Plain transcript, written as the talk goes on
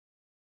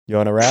You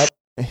want to rap?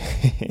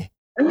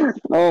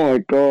 Oh my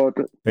god.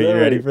 Are you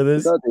ready for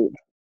this?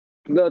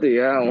 Bloody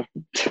hell.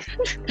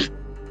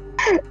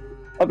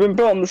 I've been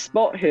put on the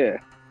spot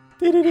here.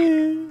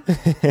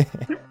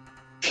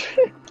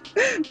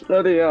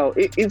 Bloody hell.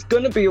 It's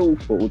gonna be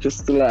awful,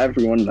 just to let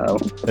everyone know.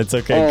 It's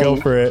okay, go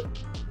for it.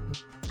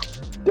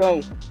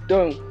 Don't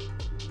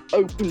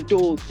open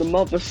doors, the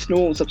mother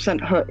snores. I've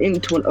sent her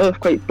into an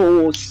earthquake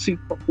bore.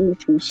 Super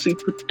awful,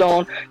 super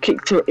darn.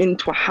 Kicked her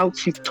into a house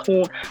she's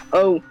torn.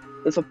 Oh,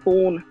 there's a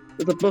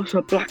bush,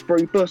 a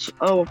blackberry bush.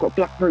 Oh, I've got a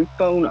blackberry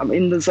phone. I'm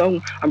in the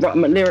zone. I'm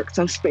writing my lyrics,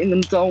 I'm spitting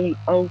them zone.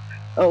 Oh,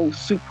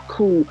 super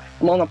cool.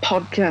 I'm on a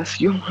podcast.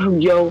 Yo,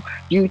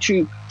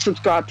 YouTube.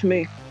 Subscribe to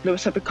me.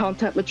 Lewis Epic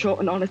content, mature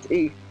and honest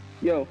E.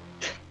 Yo.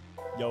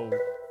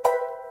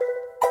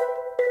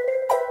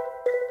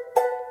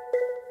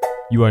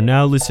 You are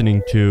now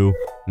listening to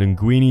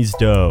Linguini's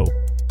Dough.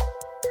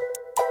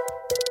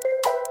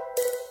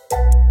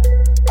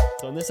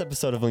 So in this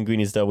episode of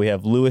Linguini's Dough, we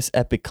have Lewis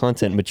Epic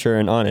content, mature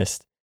and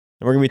honest.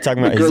 And we're going to be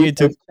talking about his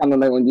YouTube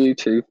channel on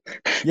YouTube.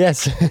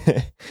 Yes.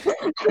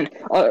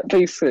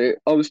 Basically,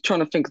 I was trying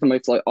to think of the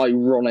most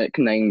ironic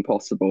name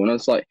possible, and I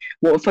was like,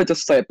 what if I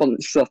just say a bunch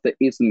of stuff that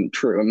isn't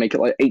true and make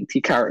it 80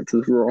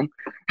 characters wrong?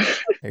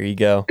 There you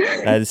go.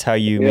 That is how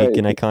you make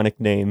an iconic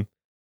name.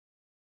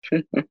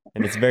 And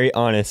it's very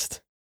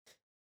honest.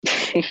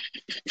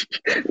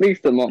 At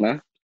least I'm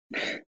honest.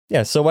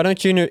 Yeah, so why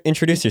don't you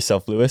introduce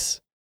yourself, Lewis?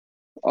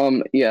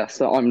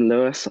 So I'm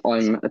Lewis.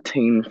 I'm a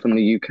teen from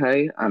the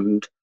UK,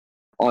 and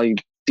I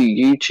do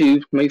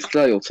YouTube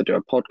mostly. I also do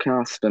a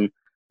podcast, and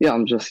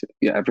I'm just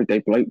everyday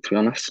bloke, to be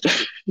honest.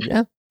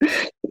 Yeah.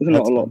 There's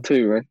not a lot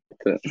to it,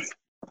 but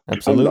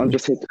absolutely. I'm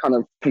just here to kind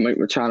of promote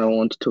my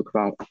channel and to talk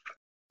about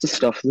the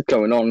stuff that's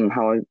going on and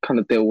how I kind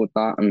of deal with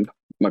that and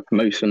my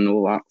promotion and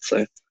all that.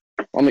 So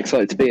I'm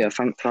excited to be here.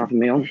 Thanks for having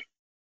me on.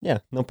 Yeah,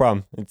 no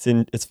problem.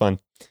 It's fun.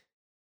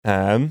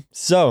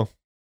 So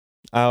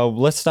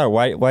let's start.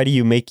 Why do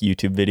you make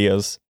YouTube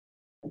videos?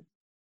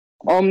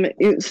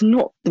 It's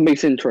not the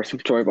most interesting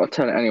story, but I'll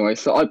tell it anyway.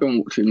 So I've been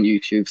watching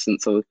YouTube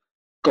since I was,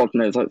 God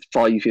knows,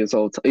 5 years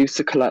old. I used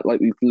to collect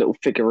these little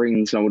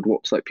figurines, and I would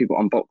watch people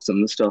unbox them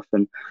and stuff.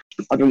 And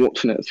I've been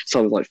watching it since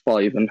I was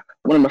 5. And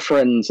one of my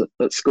friends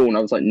at school, when I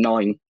was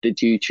 9, did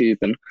YouTube,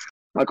 and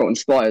I got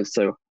inspired.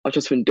 So I've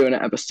just been doing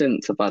it ever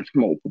since. I've had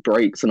multiple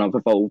breaks, and I've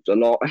evolved a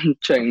lot and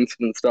changed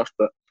and stuff.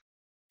 But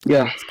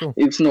yeah, cool.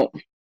 It's not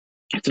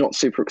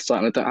super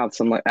exciting. I don't have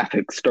some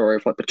epic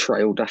story of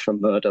betrayal, death, and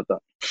murder,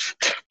 but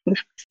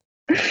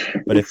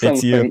it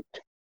fits you.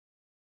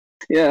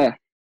 Yeah.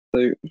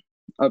 So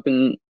I've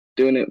been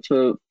doing it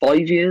for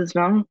 5 years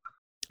now.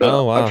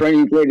 Oh wow! I've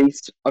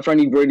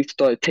only really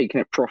started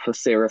taking it proper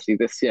seriously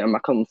this year. My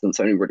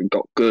content's only really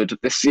got good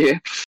this year.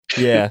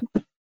 Yeah.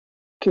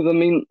 Because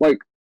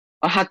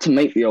I had to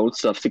make the old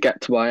stuff to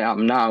get to where I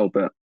am now,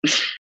 but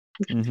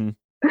some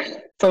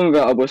of it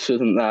I wish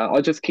wasn't there.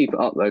 I just keep it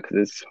up though because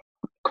it's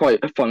quite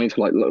funny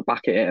to look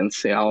back at it and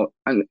see how,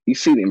 and you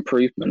see the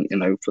improvement,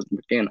 from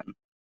the beginning.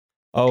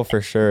 Oh,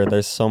 for sure.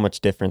 There's so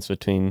much difference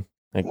between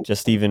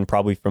just even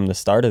probably from the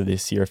start of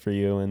this year for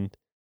you and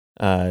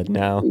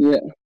now.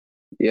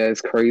 Yeah,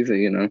 it's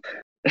crazy.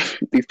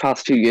 These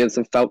past 2 years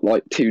have felt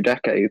like 2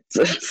 decades.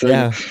 So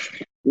yeah,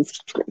 it's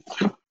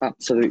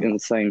absolutely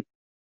insane.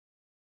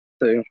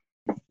 So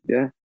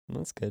yeah,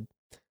 that's good.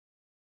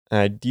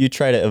 Do you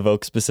try to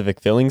evoke specific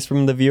feelings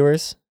from the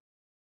viewers?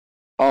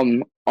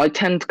 I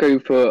tend to go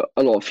for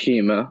a lot of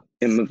humor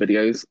in the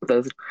videos.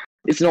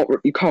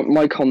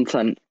 My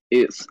content,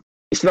 it's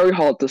very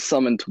hard to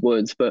sum into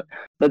words, but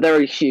they're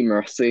very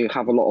humorous. So you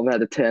have a lot of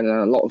editing and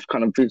a lot of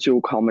kind of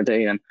visual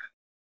comedy and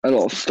a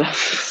lot of stuff.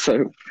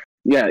 So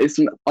yeah,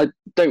 I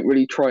don't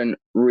really try and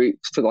reach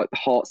to the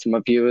hearts of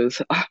my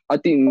viewers.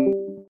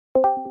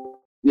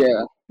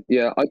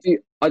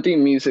 I do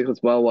music as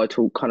well, where I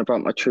talk kind of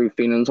about my true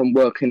feelings. I'm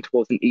working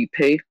towards an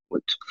EP,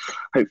 which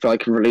hopefully I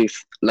can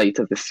release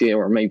later this year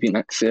or maybe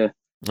next year.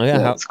 Oh yeah,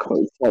 that's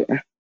quite exciting.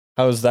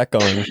 How's that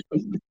going?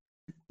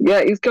 Yeah,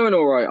 it's going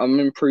all right. I'm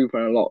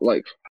improving a lot.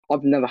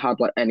 I've never had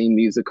any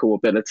musical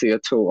ability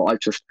at all. I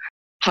just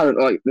had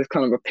this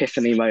kind of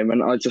epiphany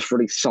moment. I just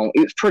released a song.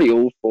 It's pretty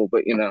awful,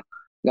 but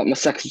my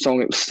second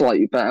song, it was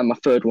slightly better. My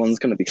third one's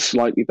going to be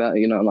slightly better,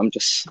 and I'm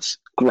just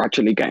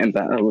gradually getting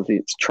better with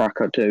each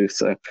track I do.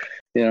 So,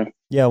 yeah.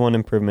 Yeah, one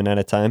improvement at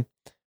a time.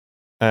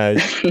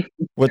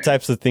 What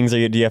types of things do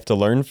you have to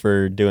learn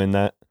for doing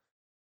that?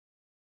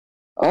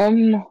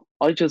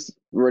 I just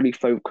really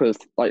focus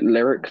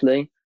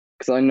lyrically,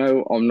 because I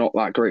know I'm not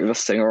that great of a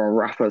singer or a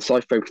rapper, so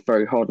I focus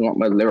very hard on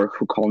my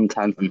lyrical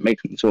content and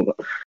making sure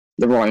that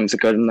the rhymes are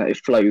good and that it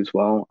flows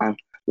well. And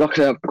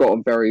luckily, I've got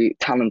a very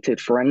talented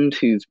friend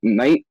who's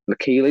mate,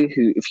 Lakili,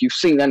 who, if you've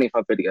seen any of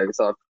our videos,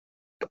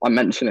 I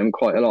mention him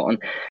quite a lot,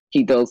 and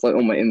he does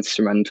all my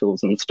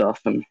instrumentals and stuff,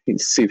 and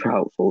he's super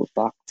helpful with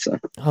that. So.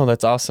 Oh,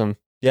 that's awesome.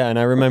 Yeah, and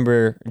I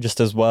remember just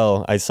as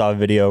well, I saw a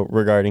video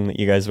regarding that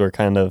you guys were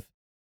kind of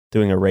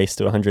doing a race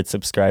to 100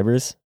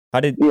 subscribers. How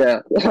did?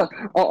 Yeah,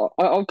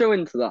 I'll go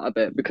into that a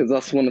bit because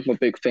that's one of my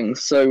big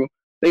things. So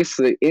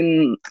basically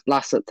in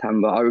last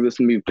September, I was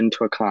moved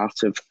into a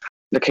class of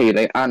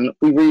Lakini, and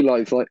we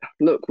realised, like,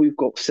 look, we've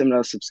got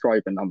similar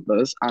subscriber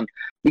numbers, and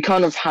we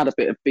kind of had a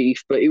bit of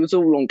beef, but it was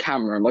all on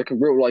camera, and like in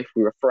real life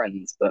we were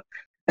friends, but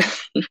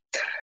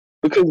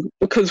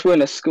because we're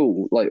in a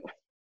school, like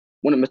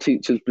one of my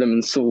teachers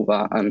blimmin' saw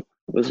that and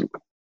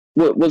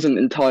wasn't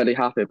entirely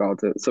happy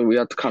about it, so we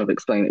had to kind of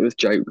explain it was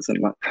jokes, and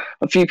like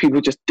a few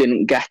people just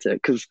didn't get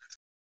it because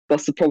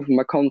that's the problem with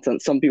my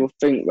content. Some people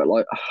think that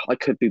like I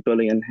could be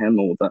bullying him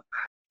or that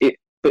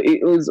but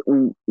it was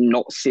all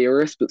not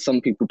serious, but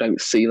some people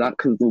don't see that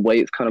because of the way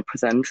it's kind of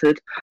presented.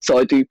 So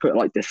I do put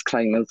like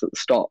disclaimers at the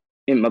start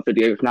in my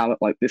videos now,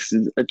 like this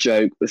is a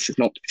joke, this is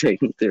not to be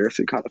taken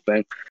seriously kind of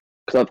thing,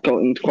 because I've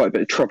gotten into quite a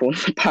bit of trouble in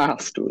the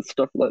past with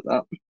stuff like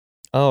that.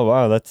 Oh,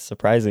 wow, that's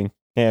surprising.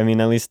 Yeah, I mean,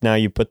 at least now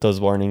you put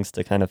those warnings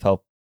to kind of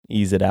help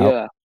ease it out.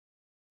 Yeah,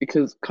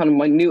 because kind of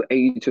my new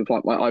age of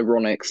like my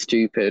ironic,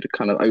 stupid,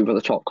 kind of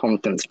over-the-top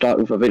content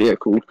started with a video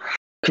called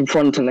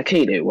Confronting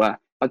Lakini, where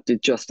I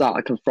did just that.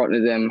 I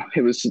confronted him.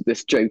 It was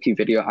this jokey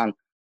video, and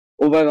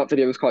although that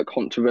video was quite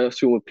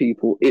controversial with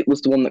people, it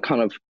was the one that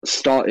kind of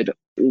started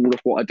all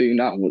of what I do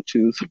now, which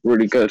is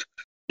really good.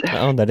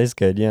 Oh, that is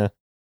good, yeah.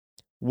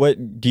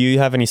 What do you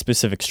have any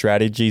specific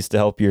strategies to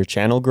help your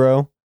channel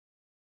grow?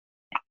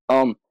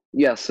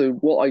 Yeah, so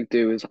what I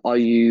do is I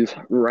use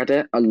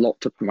Reddit a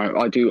lot to promote.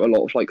 I do a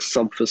lot of like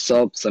sub for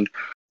subs and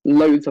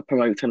loads of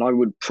promoting. I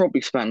would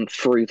probably spend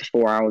 3 to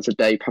 4 hours a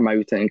day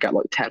promoting and get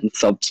like 10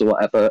 subs or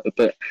whatever,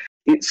 but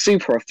it's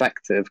super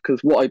effective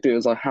because what I do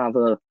is I have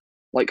a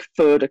like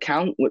third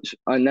account which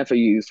I never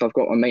use. So I've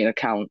got my main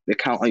account, the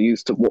account I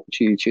use to watch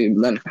YouTube,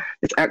 and then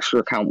this extra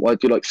account where I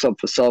do like sub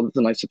for subs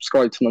and I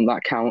subscribe to them on that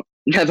account,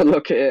 never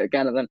look at it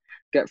again, and then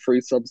get free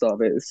subs out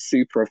of it. It's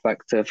super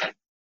effective.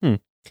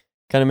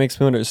 Kind of makes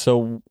me wonder,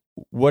 so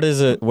what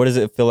does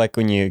it feel like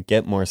when you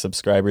get more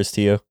subscribers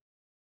to you?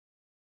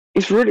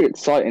 It's really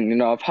exciting, you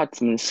know. I've had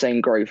some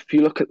insane growth. If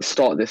you look at the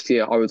start of this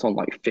year, I was on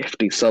like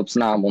 50 subs.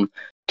 Now I'm on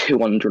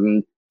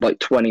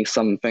 220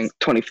 something,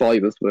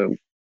 25 as well.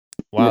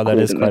 Wow, that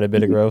is quite a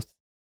bit of growth.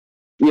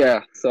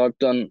 Yeah, so I've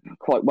done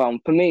quite well.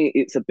 For me,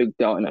 it's a big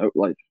deal. I know,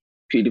 like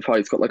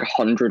PewDiePie's got like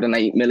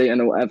 108 million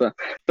or whatever,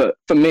 but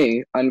for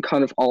me and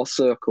kind of our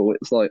circle,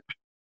 it's like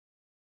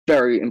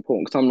very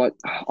important because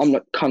I'm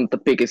like kind of the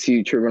biggest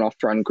YouTuber in our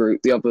friend group.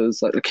 The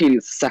others, like Lakini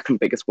is the second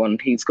biggest one.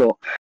 He's got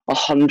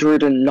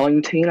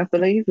 119, I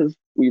believe, as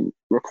we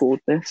record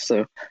this.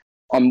 So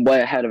I'm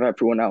way ahead of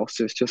everyone else.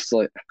 It's just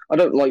like I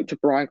don't like to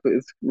brag, but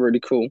it's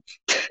really cool.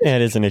 Yeah,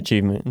 it is an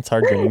achievement. It's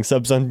hard getting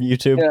subs on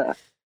YouTube. Yeah,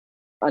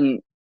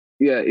 and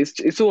yeah,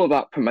 it's all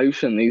about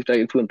promotion these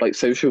days with like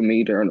social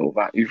media and all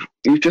that.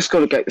 You've just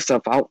got to get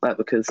yourself out there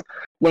because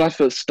when I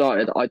first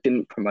started, I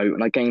didn't promote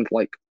and I gained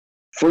like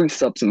 3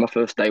 subs in my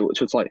first day,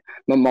 which was like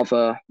my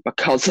mother, my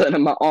cousin,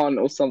 and my aunt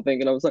or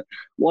something. And I was like,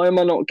 why am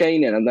I not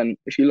gaining? And then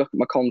if you look at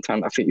my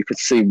content, I think you could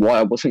see why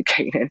I wasn't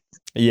gaining.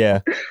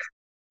 Yeah.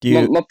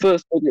 My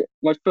first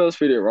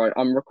video, right?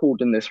 I'm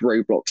recording this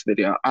Roblox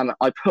video, and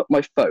I put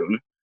my phone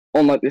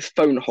on like this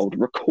phone holder,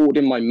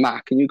 recording my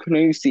Mac, and you can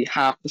only see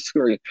half the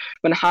screen.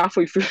 When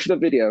halfway through the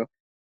video,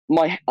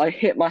 I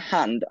hit my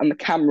hand and the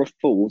camera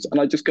falls, and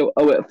I just go,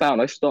 "Oh, it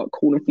fell." I start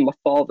calling for my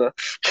father.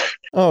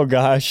 Oh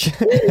gosh.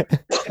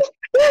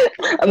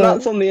 And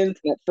that's on the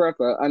internet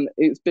forever, and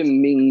it's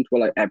been memed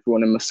with like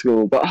everyone in my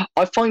school. But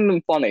I find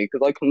them funny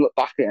because I can look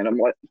back at it and I'm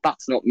like,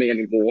 that's not me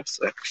anymore.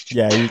 So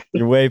yeah,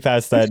 you're way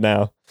past that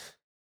now.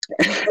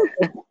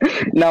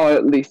 Now I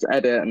at least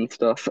edit and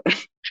stuff.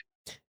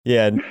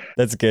 Yeah,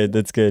 that's good.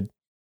 That's good.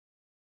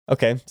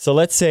 Okay, so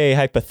let's say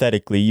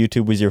hypothetically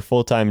YouTube was your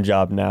full-time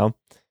job now.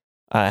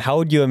 How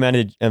would you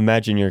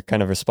imagine your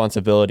kind of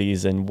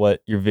responsibilities and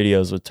what your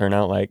videos would turn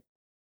out like?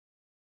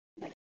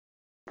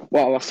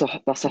 Wow, that's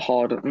a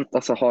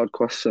hard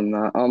question.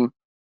 That I'm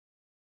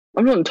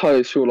not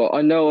entirely sure. Like,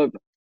 I know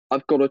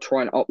I've got to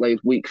try and upload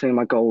weekly.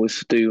 My goal is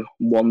to do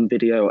 1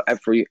 video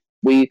every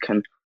week,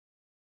 and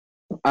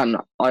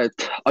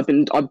I've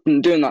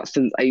been doing that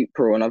since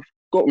April, and I've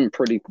gotten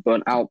pretty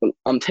burnt out. But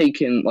I'm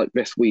taking like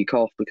this week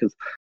off because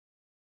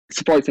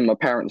surprisingly my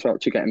parents are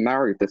actually getting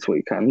married this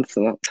weekend,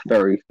 so that's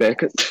very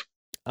big.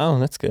 Oh,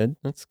 that's good.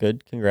 That's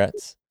good.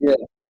 Congrats.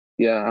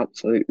 Yeah,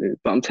 absolutely.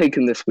 But I'm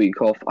taking this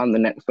week off and the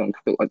next one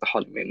for like the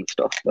honeymoon and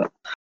stuff.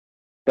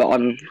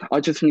 But I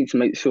just need to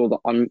make sure that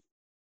I'm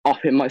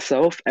upping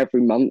myself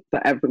every month.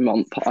 That every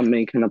month I'm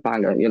making a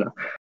banger. You know,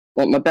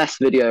 like my best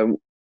video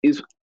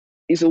is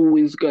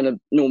always going to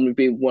normally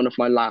be one of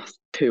my last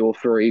 2 or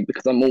 3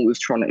 because I'm always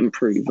trying to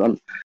improve.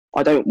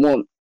 I don't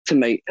want to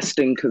make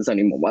stinkers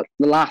anymore. Like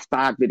the last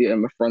bad video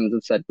my friends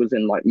have said was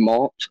in like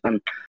March, and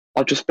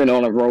I've just been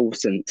on a roll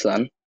since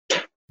then.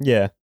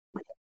 Yeah.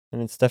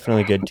 And it's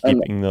definitely good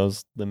keeping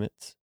those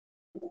limits.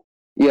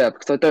 Yeah,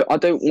 because I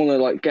don't want to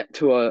like get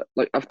to a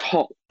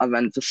top and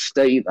then to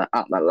stay at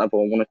that level.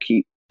 I want to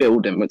keep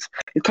building. It's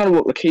kind of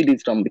what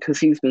Lakini's done because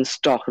he's been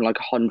stuck in like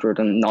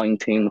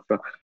 119 for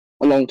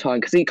a long time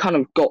because he kind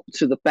of got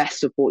to the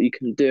best of what you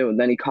can do, and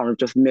then he kind of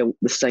just milked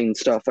the same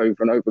stuff over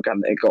and over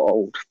again. That it got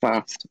old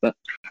fast. But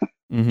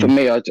for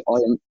me, I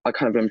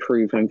kind of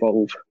improve and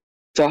evolve.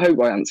 So I hope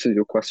I answered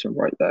your question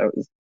right there. It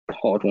was a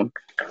hard one.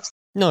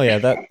 No, yeah,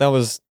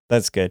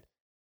 that's good.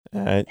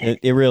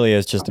 It really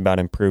is just about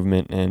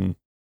improvement and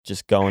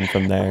just going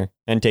from there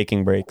and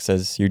taking breaks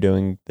as you're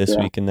doing this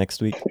week and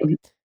next week.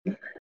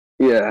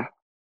 Yeah,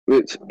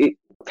 which it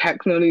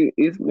technically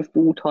is a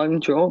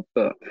full-time job,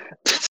 but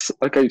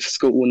I go to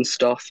school and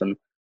stuff, and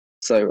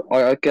so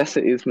I guess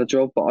it is my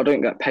job, but I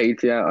don't get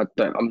paid yet.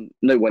 I'm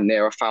nowhere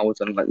near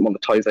 1,000 like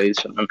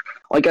monetization, and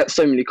I get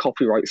so many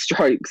copyright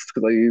strikes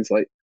because I use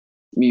like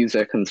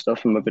music and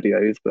stuff in my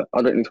videos, but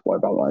I don't need to worry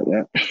about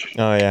that yet.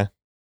 Oh yeah,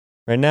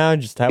 right now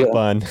just have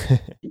fun.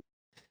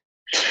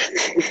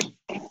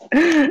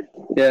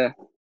 Yeah.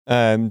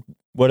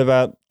 What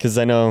about, because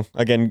I know,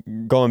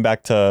 again, going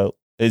back to,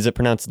 is it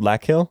pronounced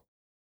Lakhill?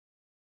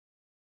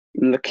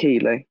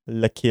 Lakile.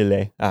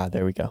 Lakile. Ah,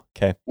 there we go.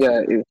 Okay.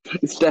 Yeah,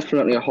 it's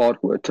definitely a hard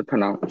word to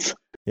pronounce.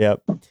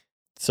 Yep.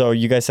 So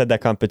you guys had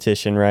that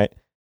competition, right?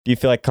 Do you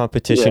feel like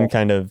competition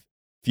kind of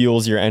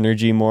fuels your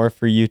energy more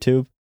for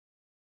YouTube?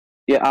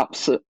 Yeah,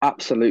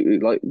 absolutely.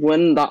 Like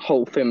when that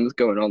whole thing was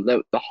going on,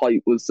 the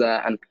hype was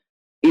there, and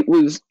it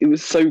was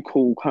so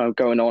cool kind of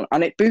going on,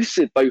 and it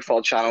boosted both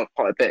our channels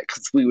quite a bit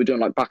because we were doing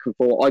like back and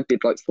forth. I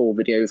did like 4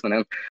 videos on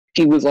him.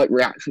 He was like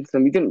reacting to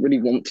them. He didn't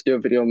really want to do a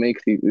video on me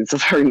because he's a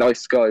very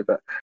nice guy, but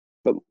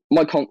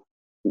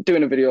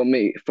doing a video on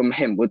me from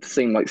him would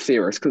seem like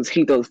serious because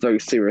he does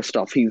very serious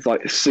stuff. He's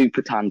like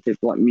super talented,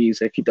 like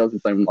music. He does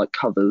his own like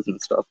covers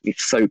and stuff.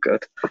 He's so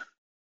good.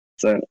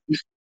 So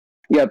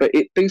yeah, but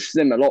it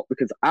boosted him a lot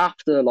because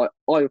after like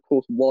I of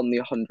course won the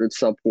 100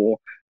 sub war,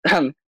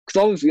 because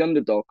I was the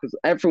underdog because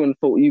everyone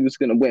thought he was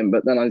going to win,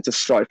 but then I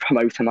just started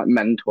promoting like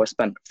mental. I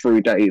spent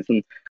 3 days,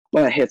 and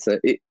when I hit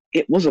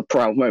it was a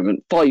proud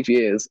moment. 5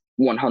 years,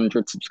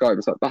 100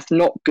 subscribers. Like that's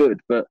not good,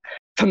 but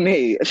for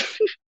me,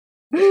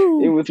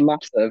 it was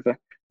massive.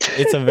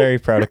 It's a very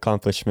proud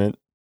accomplishment.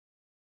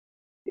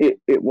 It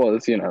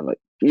was, like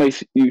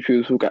most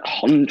YouTubers will get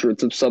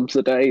hundreds of subs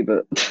a day,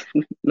 but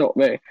not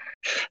me.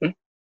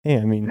 Yeah,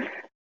 I mean,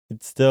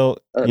 it's still,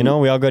 we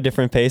all go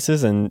different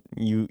paces, and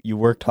you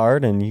worked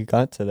hard and you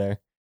got to there.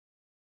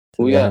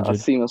 Well, yeah, I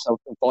see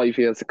myself in 5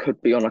 years. It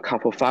could be on a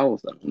couple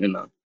thousand,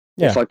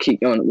 Yeah. If I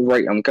keep going at the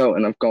rate I'm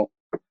going,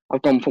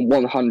 I've gone from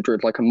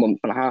 100 like a month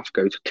and a half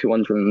ago to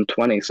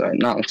 220 so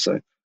now. So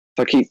if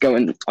I keep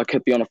going, I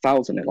could be on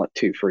 1,000 in like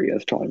 2-3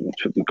 years time,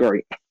 which would be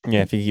great.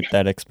 Yeah, if you keep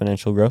that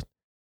exponential growth.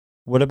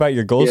 What about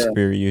your goals for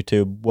your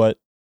YouTube? What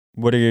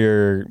are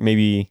your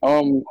maybe?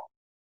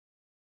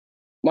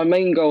 My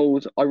main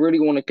goals, I really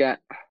want to get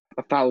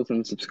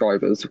 1,000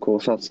 subscribers. Of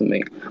course, that's for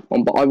me.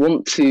 But I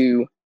want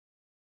to.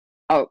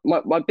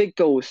 My big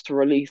goal is to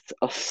release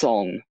a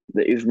song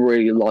that is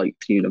really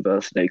liked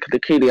universally. Because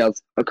Akili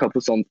has a couple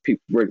of songs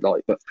people really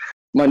like, but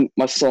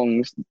my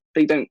songs,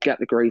 they don't get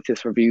the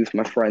greatest reviews from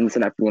my friends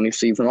and everyone who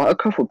sees them. Like, a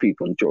couple of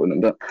people enjoy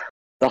them, but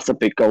that's a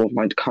big goal of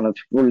mine, to kind of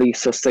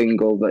release a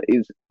single that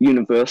is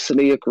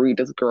universally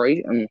agreed as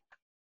great, and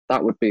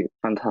that would be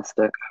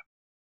fantastic.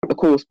 Of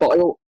course, but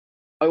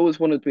I always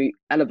wanted to be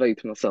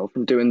elevating myself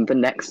and doing the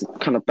next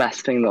kind of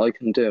best thing that I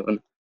can do, and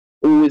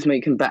always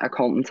making better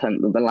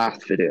content than the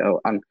last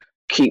video, and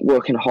keep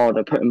working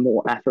harder, putting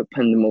more effort,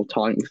 spending more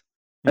time.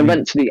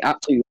 Eventually,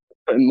 actually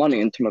putting money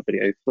into my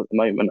videos. At the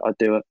moment, I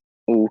do it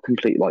all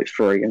complete like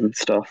free and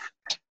stuff.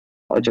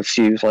 I just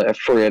use like a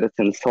free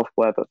editing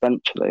software, but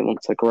eventually,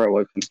 once I grow,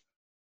 I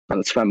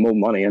can spend more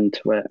money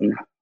into it, and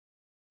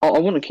I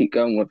want to keep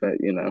going with it.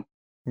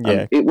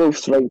 Yeah, it will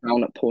slow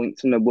down at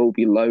points, and there will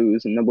be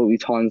lows, and there will be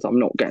times I'm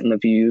not getting the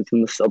views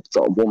and the subs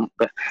that I want,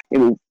 but it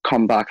will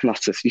come back, and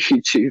that's just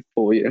YouTube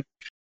for you.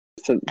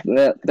 So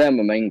they're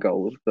my main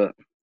goals, but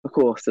of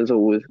course, there's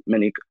always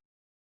many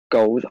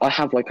goals. I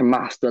have like a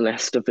master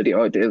list of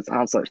video ideas. It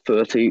has like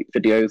 30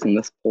 videos on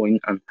this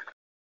point, and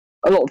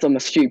a lot of them are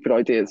stupid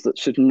ideas that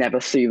should never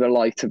see the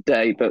light of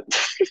day, but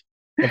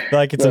I feel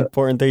like it's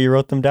important that you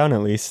wrote them down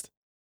at least.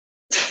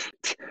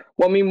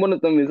 Well, I mean, one of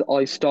them is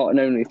I start an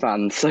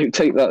OnlyFans, so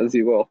take that as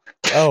you will.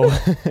 Oh.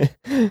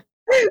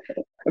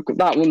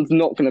 That one's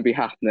not going to be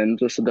happening,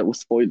 just a little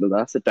spoiler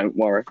there, so don't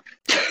worry.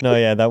 No,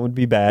 yeah, that would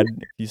be bad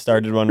if you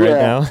started one right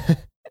now.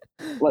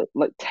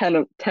 like 10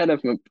 of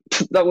them,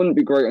 that wouldn't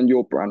be great on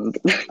your brand.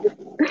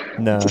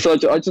 No. So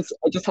I just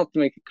have to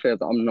make it clear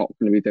that I'm not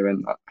going to be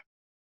doing that.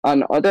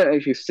 And I don't know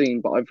if you've seen,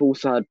 but I've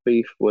also had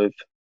beef with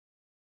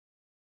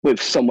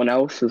someone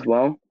else as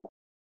well.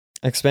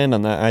 Expand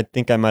on that. I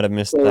think I might have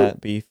missed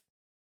that beef.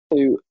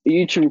 So a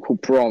YouTuber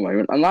called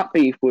Bramo, and that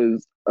beef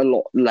was a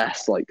lot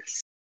less like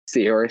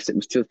serious. It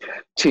was just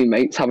two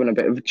mates having a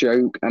bit of a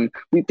joke, and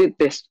we did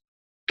this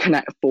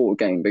Connect 4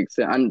 game,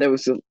 and there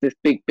was this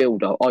big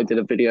build up. I did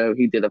a video,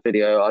 he did a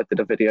video, I did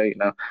a video,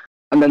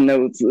 and then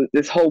there was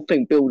this whole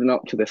thing building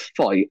up to this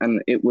fight,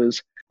 and it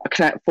was a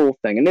Connect 4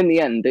 thing, and in the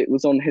end it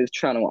was on his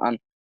channel, and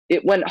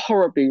it went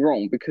horribly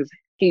wrong because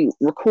he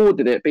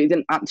recorded it, but he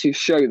didn't actually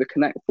show the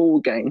Connect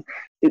 4 game.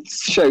 It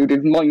showed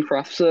his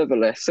Minecraft server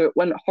list, so it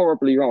went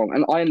horribly wrong,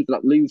 and I ended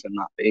up losing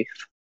that beef.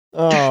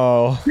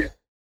 Oh.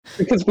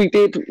 Because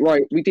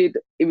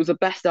it was a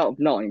best out of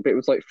 9, but it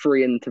was like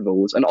 3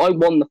 intervals, and I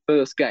won the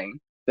first game,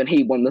 then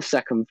he won the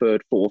second,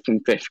 third, fourth,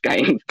 and fifth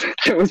game.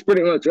 It was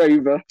pretty much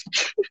over.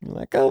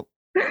 Like, oh.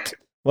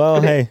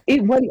 Well, hey.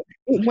 It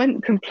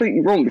went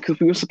completely wrong because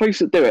we were supposed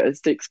to do it at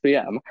 6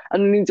 p.m.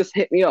 and then he just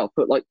hit me up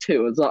at like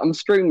 2. I was like, I'm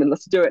streaming,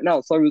 let's do it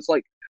now. So I was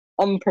like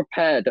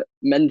unprepared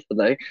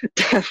mentally.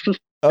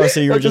 Oh,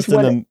 so you were just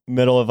in the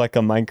middle of like a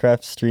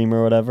Minecraft stream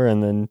or whatever,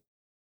 and then...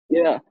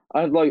 Yeah,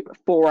 I had like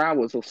 4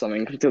 hours or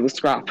something to do the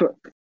scrap.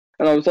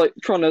 And I was like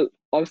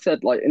I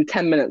said like in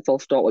 10 minutes I'll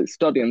start like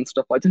studying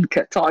stuff. I didn't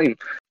get time.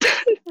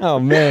 Oh,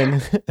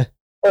 man.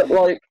 But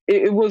like,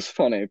 it was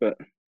funny, but...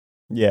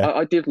 Yeah,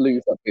 I did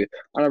lose that beef,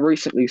 and I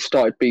recently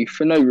started beef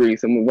for no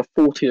reason with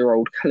a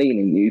 40-year-old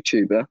cleaning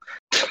YouTuber.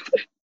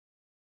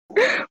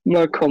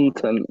 No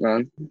content,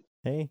 man.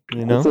 Hey,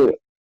 you know?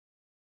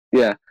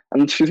 Yeah,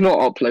 and she's not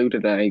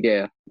uploaded in a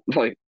year.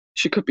 Like,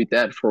 she could be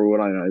dead for all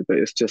I know, but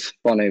it's just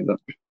funny that,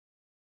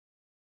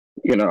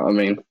 you know what I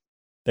mean?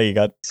 There you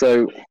go.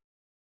 So,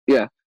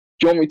 yeah.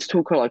 Do you want me to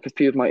talk about like a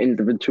few of my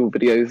individual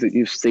videos that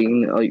you've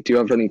seen? Like, do you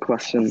have any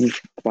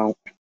questions about?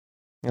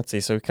 Let's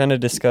see. So we kind of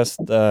discussed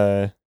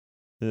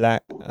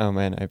oh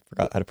man, I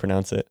forgot how to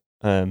pronounce it.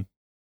 Lakilo.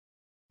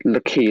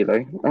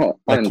 Oh,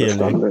 I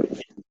understand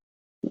it.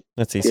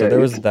 Let's see. So there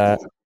was that.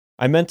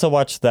 I meant to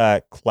watch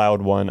that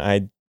cloud one.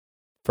 I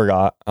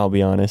forgot. I'll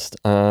be honest.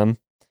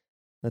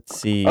 Let's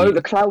see. Oh,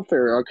 the cloud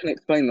theory. I can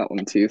explain that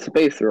one to you. So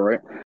basically, right,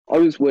 I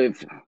was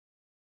with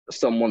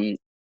someone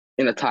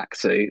in a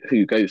taxi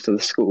who goes to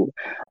the school,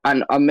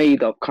 and I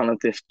made up kind of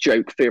this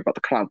joke theory about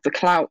the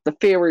cloud. The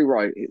theory,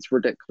 right? It's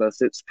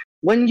ridiculous. It's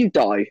when you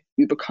die,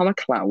 you become a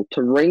cloud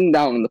to rain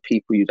down on the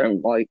people you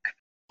don't like.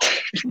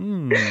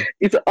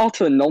 It's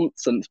utter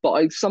nonsense, but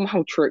I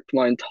somehow tricked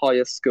my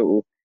entire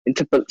school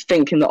into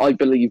thinking that I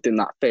believed in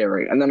that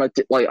theory. And then I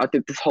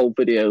did this whole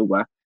video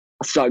where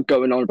I started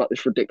going on about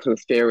this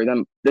ridiculous theory.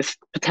 Then this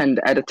pretend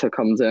editor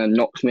comes in and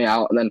knocks me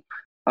out, and then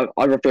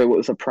I reveal it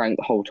was a prank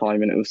the whole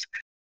time, and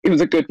it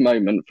was a good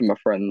moment for my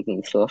friends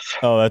and stuff.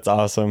 Oh, that's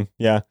awesome!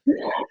 Yeah,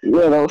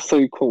 yeah, that was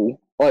so cool.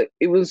 Like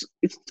it's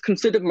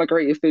considered my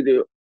greatest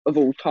video of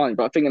all time,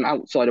 but I think an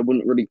outsider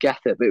wouldn't really get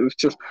it. But it was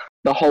just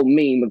the whole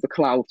meme of the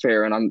cloud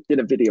theory, and I did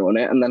a video on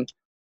it, and then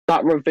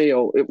that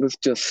reveal, it was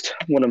just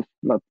one of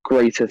my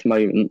greatest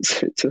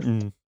moments.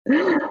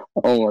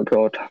 Oh my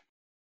god.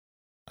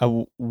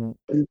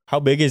 How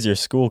big is your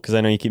school? Because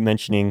I know you keep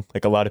mentioning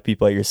like a lot of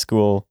people at your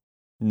school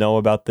know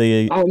about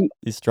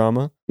this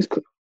drama.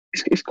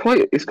 It's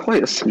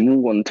quite a small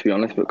one, to be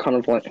honest, but kind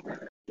of like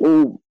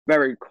all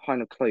very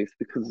kind of close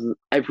because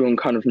everyone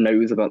kind of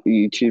knows about the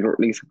YouTube, or at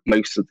least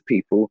most of the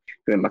people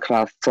who are in my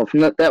class and stuff,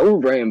 and they're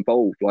all very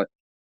involved. Like,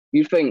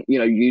 you think, you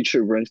know,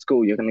 YouTuber in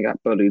school, you're going to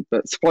get bullied,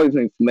 but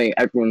surprisingly for me,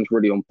 everyone's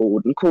really on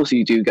board. And of course,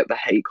 you do get the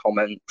hate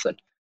comments, and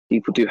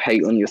people do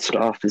hate on your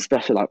stuff,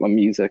 especially like my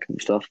music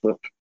and stuff. But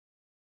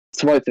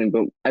surprisingly,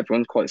 but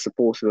everyone's quite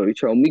supportive of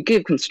each other. And we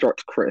give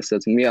constructive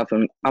criticism. We have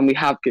given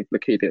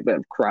Lakidi a bit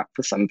of crap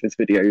for some of his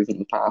videos in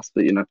the past,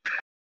 but you know,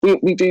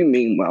 we do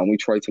mean well, and we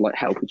try to like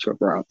help each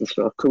other out and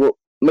stuff. Because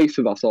most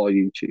of us are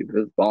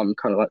YouTubers, but I'm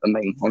kind of like the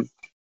main one.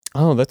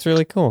 Oh, that's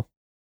really cool.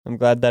 I'm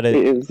glad that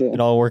it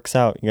all works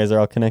out. You guys are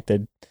all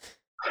connected.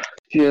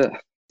 Yeah,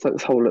 it's like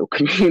this whole little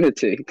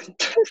community.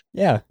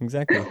 Yeah,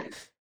 exactly.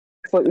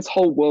 It's like this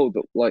whole world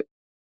that like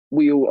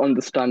we all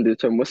understand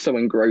it, and we're so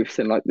engrossed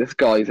in like this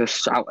guy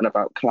just shouting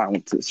about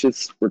clowns. It's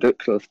just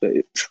ridiculous, but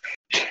it's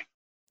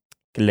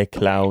Le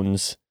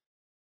clowns.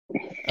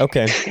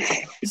 Okay,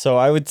 so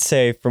I would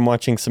say from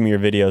watching some of your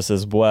videos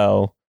as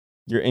well,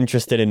 you're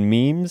interested in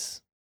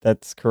memes.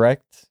 That's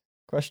correct?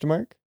 Question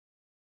mark.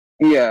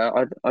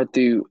 Yeah, I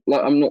do.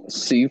 Like, I'm not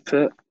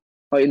super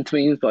into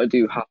memes, but I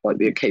do have like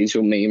the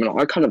occasional meme, and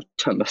I kind of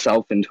turn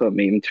myself into a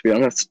meme, to be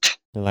honest.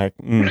 You're like,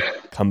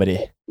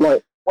 comedy.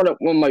 Like one of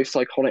my most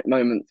iconic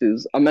moments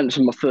is I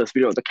mentioned my first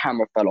video, the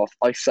camera fell off.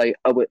 I say,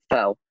 "Oh, it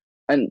fell,"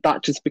 and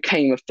that just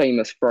became a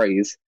famous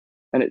phrase,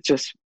 and it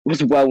just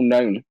was well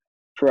known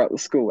throughout the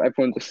school.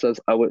 Everyone just says,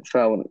 "Oh, it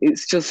fell," and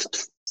it's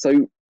just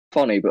so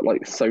funny, but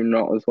like so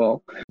not as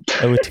well.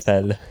 Oh, it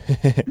fell.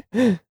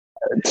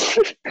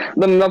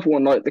 Then another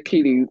one, like the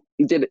kid,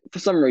 he did it for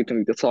some reason.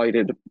 He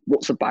decided,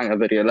 what's a banger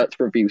video? Let's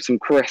review some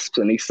crisps.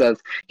 And he says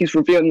he's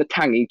reviewing the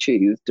tangy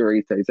cheese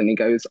Doritos, and he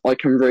goes, "I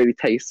can really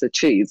taste the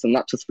cheese," and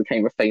that just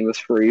became a famous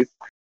phrase.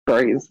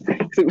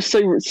 It was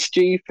so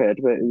stupid,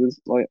 but it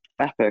was like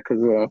epic as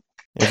well.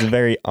 It's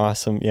very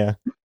awesome, yeah.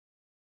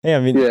 Hey, I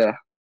mean, yeah,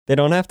 they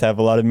don't have to have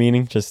a lot of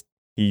meaning. Just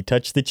he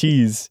touched the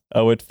cheese.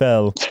 Oh, it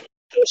fell.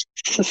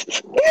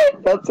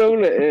 That's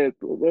all it is.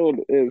 That's all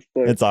it is.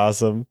 So, it's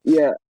awesome.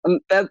 Yeah, and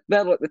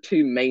they're like the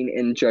two main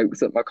in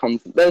jokes at my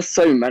content. There's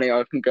so many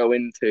I can go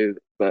into,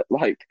 but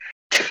like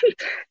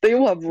they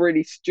all have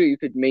really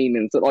stupid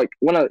meanings that, like,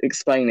 when I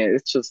explain it,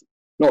 it's just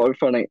not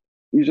funny.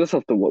 You just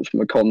have to watch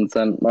my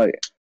content. Like,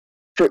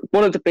 for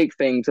one of the big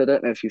things, I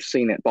don't know if you've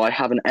seen it, but I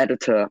have an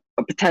editor,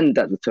 a pretend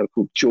editor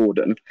called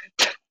Jordan.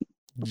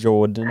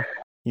 Jordan.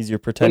 He's your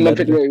In pretend my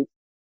editor. video,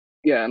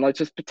 yeah, and I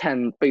just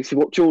pretend. Basically,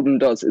 what Jordan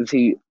does is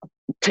he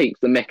takes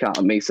the mick out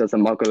of me, says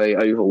I'm ugly,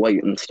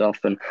 overweight, and stuff.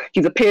 And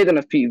he's appeared in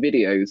a few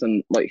videos,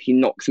 and like he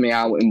knocks me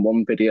out in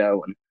one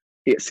video, and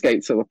he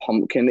escapes with a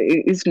pumpkin.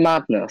 It's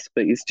madness,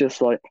 but he's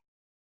just like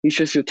he's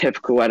just your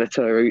typical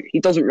editor. He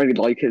doesn't really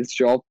like his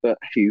job, but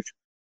he's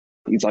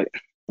like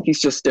he's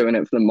just doing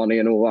it for the money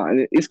and all that.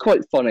 And it's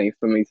quite funny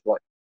for me to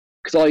like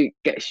because I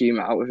get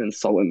humour out of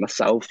insulting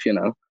myself, you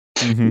know.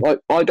 Mm-hmm. Like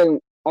I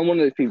don't. I'm one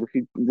of those people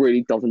who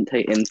really doesn't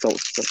take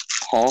insults to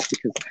heart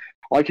because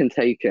I can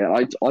take it.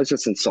 I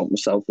just insult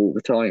myself all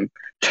the time.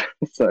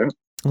 So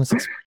Let's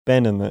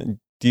expand on that.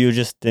 Do you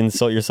just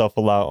insult yourself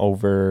a lot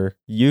over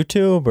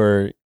YouTube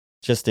or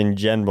just in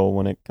general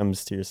when it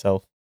comes to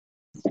yourself?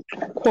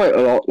 quite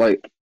a lot. Like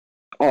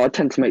I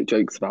tend to make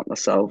jokes about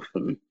myself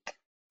and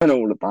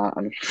all of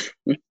that,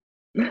 and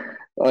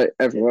like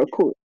everywhere.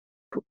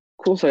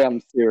 Of course, I am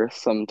serious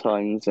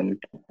sometimes,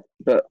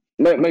 but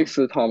most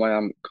of the time I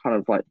am kind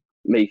of like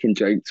making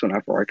jokes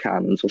whenever I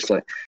can, and just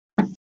like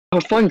I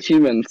find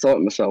humour in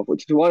insulting myself,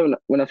 which is why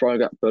whenever I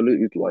get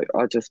bullied, like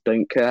I just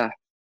don't care.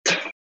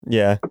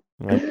 Yeah.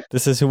 Like,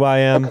 this is who I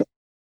am.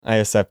 I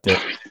accept it.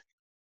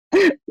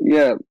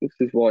 Yeah, this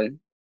is why.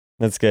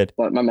 That's good.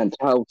 Like my mental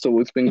health's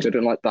always been good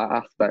in like that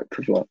aspect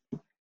of like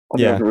I've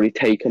Yeah. never really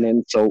taken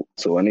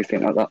insults or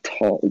anything like that to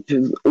heart, which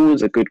is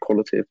always a good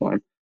quality of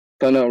mine.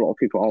 But I know a lot of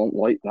people aren't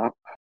like that,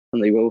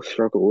 and they will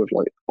struggle with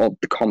like odd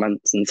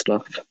comments and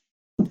stuff.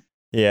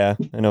 Yeah,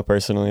 I know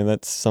personally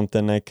that's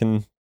something I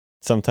can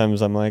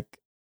sometimes I'm like,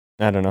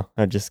 I don't know.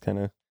 I just kind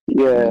of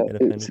Yeah, get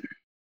offended.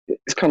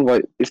 it's kind of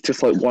like it's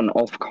just like one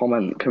off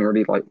comment can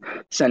really like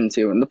send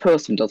to you, and the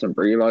person doesn't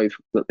realize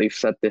that they've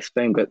said this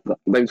thing, but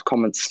those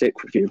comments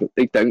stick with you, but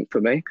they don't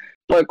for me.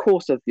 Like, of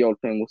course, there's the odd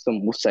thing where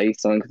someone will say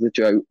something as a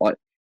joke, like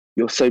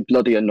you're so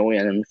bloody annoying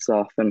and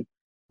stuff, and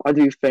I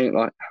do think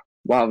like,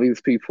 wow,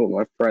 these people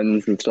are my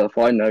friends and stuff.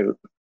 I know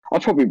I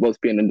probably was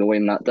being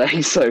annoying that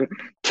day, so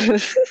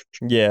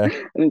Yeah.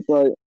 and it's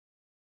like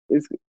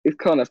it's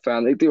kind of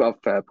fair. They do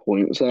have fair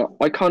points, and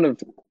I kind of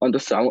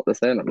understand what they're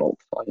saying a lot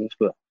of times.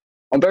 But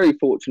I'm very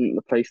fortunate in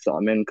the place that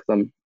I'm in because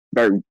I'm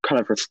very kind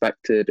of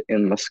respected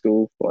in my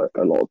school by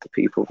a lot of the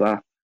people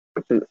there.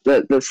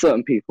 There's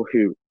certain people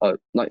who are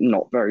like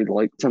not very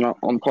liked, and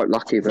I'm quite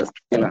lucky that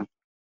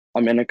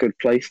I'm in a good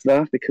place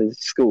there because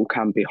school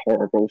can be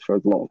horrible for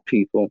a lot of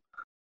people.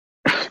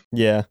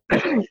 Yeah.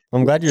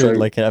 I'm glad you're So-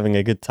 like having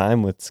a good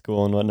time with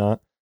school and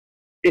whatnot.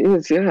 It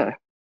is, yeah.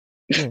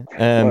 Yeah.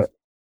 Right.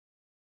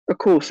 Of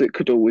course, it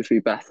could always be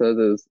better.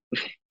 There's,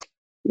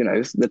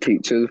 the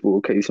teachers will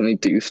occasionally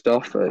do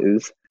stuff that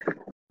is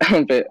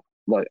a bit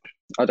like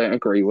I don't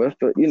agree with,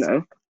 but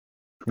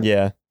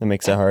Yeah, that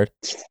makes it hard.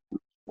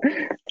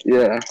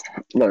 yeah.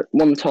 Like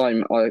one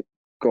time, I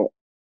got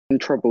in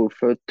trouble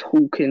for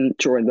talking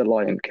during the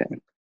Lion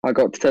King. I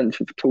got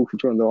detention for talking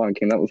during the Lion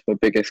King. That was my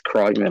biggest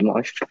crime in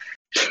life.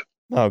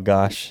 Oh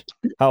gosh.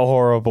 How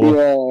horrible.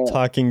 Yeah,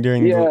 Talking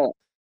during yeah.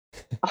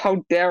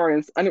 How dare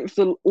I? And it was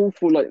an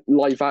awful like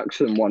live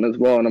action one as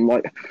well. And I'm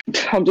like,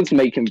 I'm just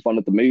making fun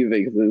of the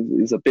movie because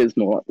it's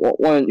abysmal. Like,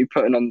 why aren't you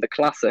putting on the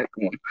classic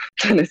one?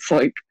 And it's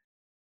like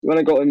when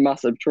I got in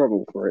massive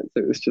trouble for it,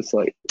 so it was just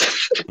like,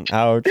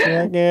 Ouch.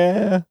 Like,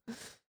 yeah.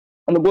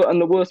 and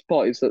the worst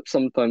part is that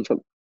sometimes like,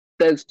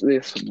 there's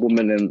this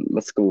woman in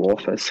the school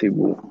office who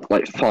will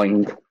like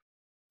find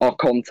our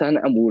content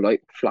and will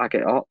like flag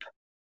it up.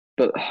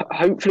 But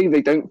hopefully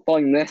they don't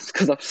find this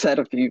because I've said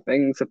a few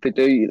things. If they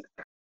do,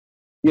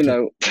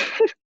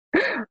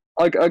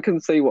 I can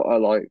see what I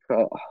like.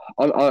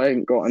 I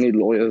ain't got any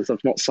lawyers.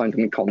 I've not signed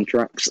any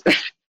contracts.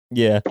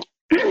 Yeah.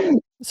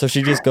 So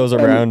she just goes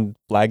around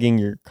flagging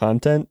your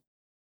content?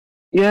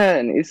 Yeah,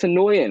 and it's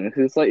annoying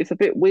because like it's a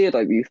bit weird,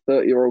 like these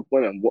 30-year-old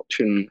women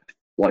watching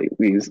like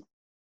these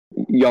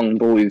young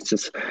boys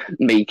just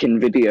making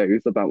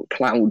videos about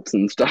clouds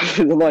and stuff.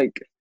 It's like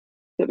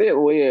it's a bit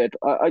weird.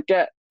 I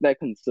get their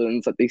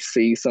concerns that they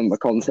see some of the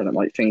content I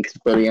might think is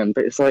brilliant,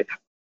 but it's like.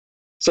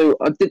 So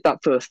I did that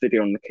first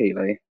video on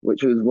Nikili,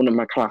 which was one of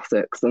my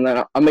classics, and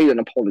then I made an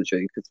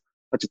apology because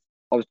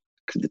I was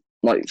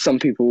like some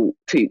people,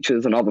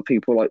 teachers and other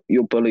people, like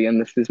you're bullying.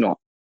 This is not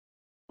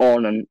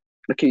on, and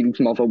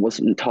Nikili's mother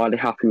wasn't entirely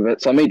happy with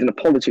it, so I made an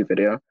apology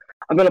video.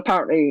 And then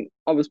apparently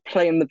I was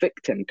playing the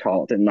victim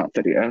card in that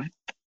video.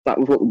 That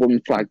was what the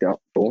woman flagged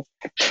up for,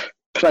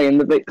 playing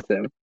the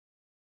victim.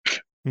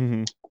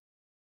 Mm-hmm.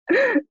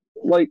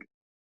 Like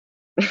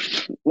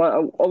I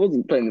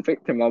wasn't playing the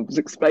victim. I was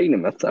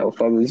explaining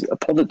myself. I was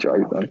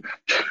apologizing.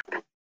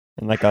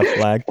 And that got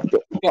flagged.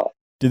 But,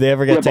 Do they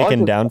ever get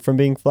taken down from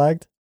being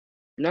flagged?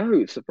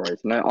 no,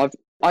 surprisingly,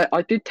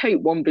 I did take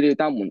one video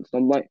down once.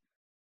 And I'm like,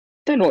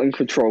 they're not in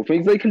control of me.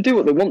 They can do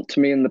what they want to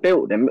me in the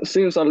building, but as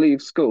soon as I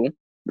leave school,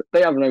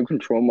 they have no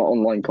control of my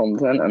online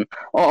content, and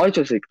I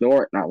just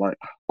ignore it now. Like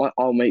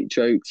I'll make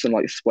jokes and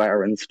like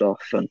swear and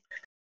stuff, and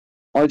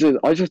I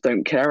just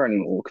don't care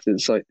anymore because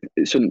it's like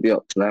it shouldn't be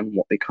up to them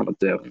what they kind of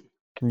do.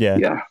 Yeah,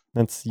 Yeah,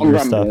 that's I'm your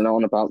stuff. rambling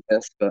on about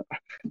this, but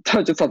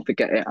I just have to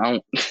get it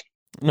out.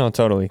 No,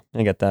 totally.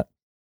 I get that.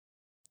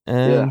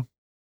 Yeah. Um,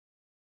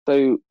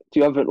 So, do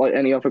you have like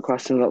any other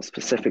questions about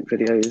specific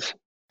videos?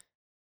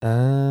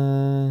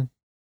 uh,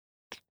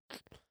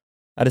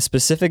 Out of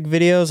specific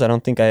videos, I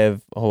don't think I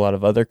have a whole lot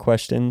of other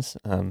questions.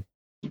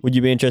 Would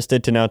you be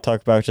interested to now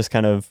talk about just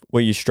kind of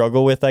what you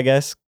struggle with, I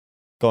guess,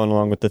 going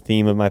along with the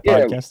theme of my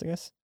Yeah, podcast, I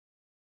guess?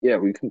 yeah,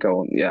 we can go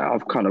on. Yeah,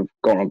 I've kind of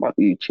gone on about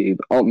YouTube.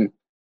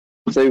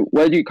 So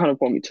where do you kind of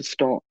want me to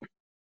start?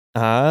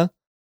 Uh,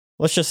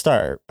 let's just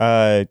start.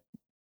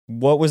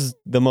 What was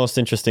the most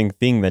interesting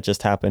thing that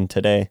just happened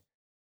today?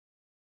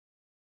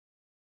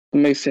 The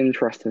most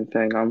interesting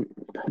thing,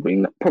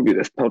 probably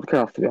this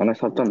podcast. To be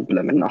honest, I've done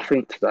blooming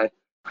nothing today,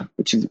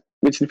 which is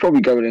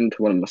probably going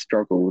into one of my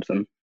struggles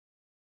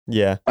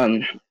Yeah.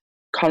 and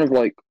kind of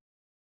like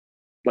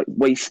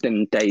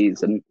wasting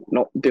days and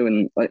not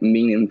doing like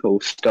meaningful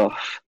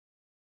stuff.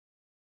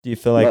 Do you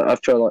feel Like like, I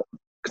feel like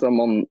because I'm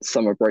on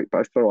summer break, but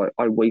I feel like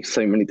I waste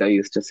so many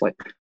days just like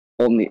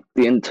on the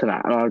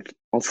internet, and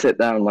I'll sit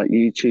there on like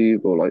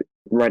YouTube or like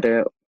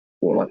Reddit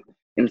or like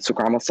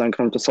Instagram or something.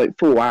 I'm just like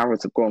 4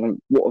 hours have gone,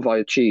 and what have I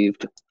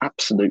achieved?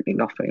 Absolutely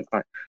nothing.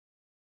 Like,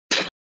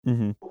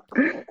 hmm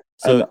and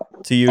so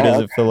to you, does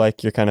it feel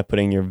like you're kind of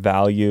putting your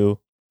value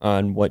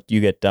on what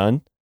you get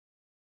done?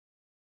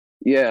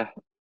 yeah,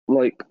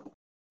 like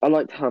I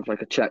like to have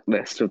like a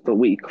checklist of the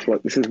week.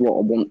 Like this is what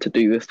I want to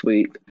do this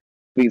week.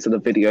 These are the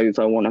videos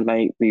I want to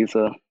make. These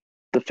are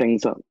the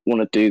things I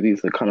want to do.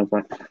 These are kind of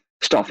like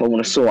stuff I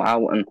want to sort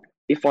out. And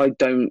if I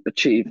don't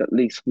achieve at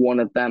least one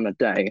of them a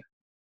day,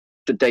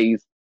 the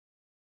day's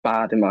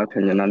bad in my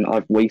opinion, and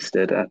I've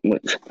wasted it,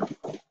 which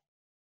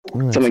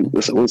Oh, something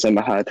that's also in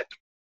my head.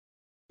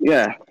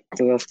 Yeah,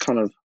 so that's kind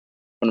of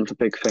one of the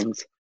big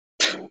things.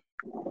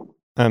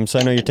 so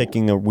I know you're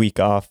taking a week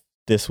off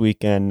this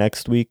week and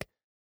next week.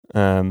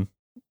 Um,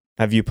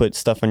 have you put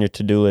stuff on your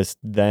to-do list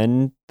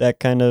then that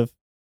kind of,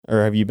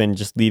 or have you been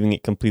just leaving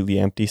it completely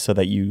empty so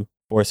that you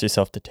force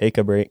yourself to take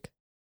a break?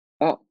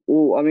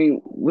 Well, I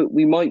mean,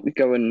 we might be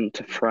going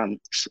to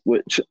France,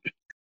 which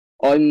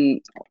I'm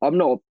I'm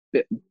not a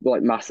bit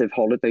like massive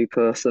holiday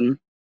person,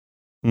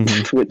 hmm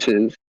which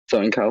is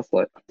something else.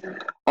 Like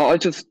I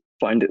just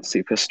find it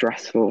super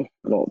stressful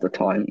a lot of the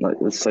time. Like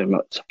there's so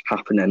much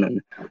happening,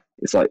 and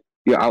it's like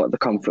you're out of the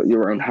comfort of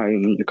your own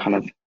home, and you're kind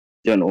of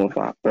doing all of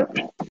that. But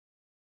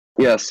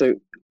yeah, so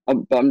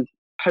I'm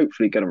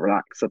hopefully going to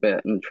relax a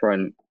bit and try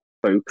and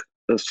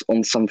focus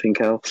on something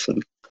else,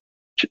 and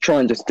try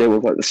and just deal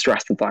with like the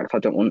stress of that. 'Cause I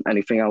don't want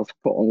anything else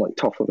put on like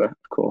top of it,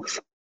 of course.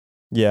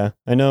 Yeah,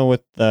 I know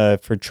with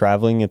for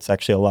traveling, it's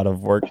actually a lot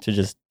of work to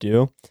just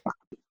do.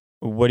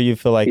 What do you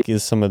feel like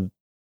is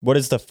what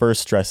is the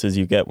first stresses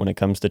you get when it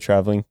comes to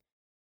traveling?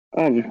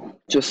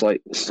 Just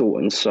like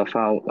sorting stuff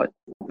out, like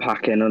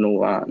packing and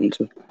all that,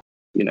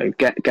 and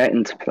get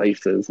into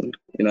places, and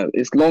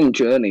it's long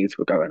journeys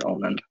we're going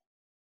on, and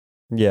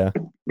Yeah,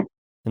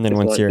 and then it's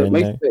once like, you're but in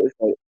most of there, it is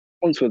like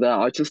once we're there,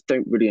 I just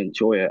don't really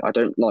enjoy it. I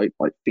don't like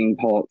theme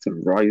parks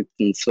and rides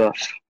and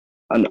stuff.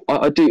 And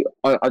I do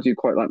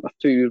quite like my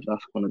food.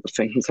 That's one of the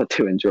things I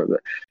do enjoy.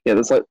 But yeah,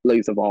 there's like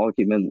loads of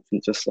arguments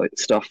and just like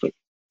stuff that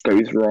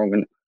goes wrong,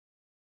 and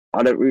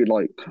I don't really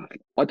like.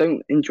 I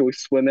don't enjoy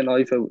swimming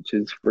either, which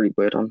is really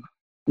weird. I'm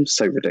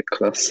so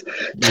ridiculous.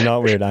 you're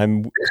not weird.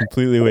 I'm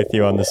completely with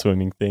you on the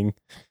swimming thing.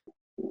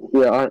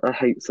 Yeah, I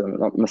hate swimming.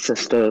 Like my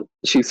sister,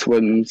 she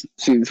swims.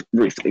 She's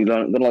recently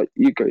learned. They're like,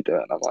 you go do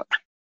it. And I'm like,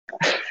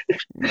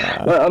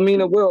 Nah, well, I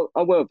mean, I will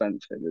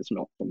eventually. It's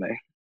not for me.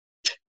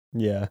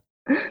 yeah,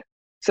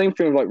 Same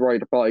thing with like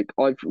ride a bike.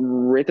 I've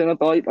ridden a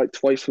bike like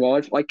twice in my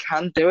life. I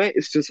can do it.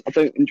 It's just I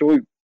don't enjoy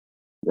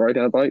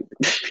riding a bike.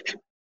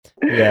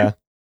 yeah.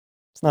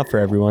 It's not for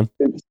everyone.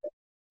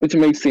 Which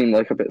may seem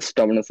like a bit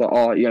stubborn. It's like,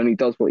 oh, he only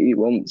does what he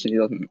wants and he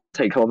doesn't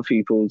take other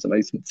people's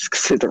emotions into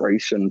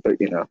consideration. But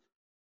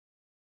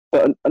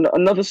but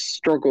another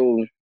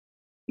struggle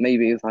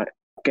maybe is like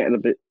getting a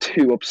bit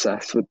too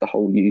obsessed with the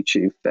whole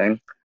YouTube thing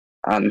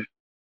and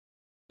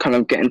kind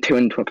of getting too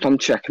into it. 'Cause I'm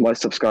checking my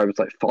subscribers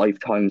like 5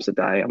 times a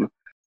day. I'm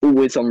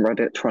always on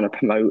Reddit trying to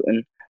promote,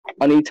 and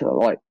I need to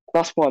like.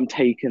 That's why I'm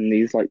taking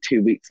these like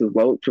 2 weeks as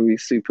well to be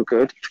super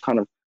good to kind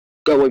of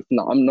go away from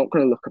that. I'm not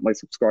going to look at my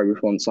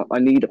subscribers once. I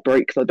need a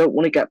break because I don't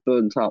want to get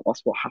burnt out.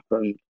 That's what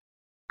happened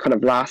kind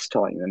of last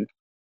time. And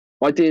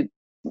I did.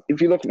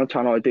 If you look at my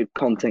channel, I did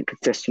content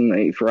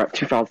consistently throughout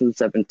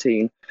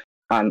 2017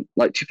 and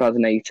like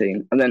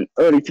 2018, and then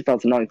early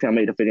 2019, I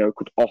made a video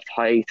called Off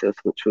Hiatus,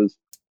 which was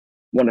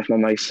one of my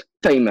most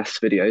famous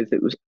videos.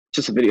 It was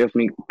just a video of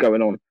me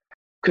going on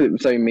because it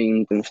was so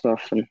memes and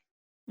stuff, and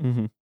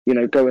hmm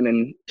going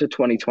into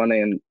 2020,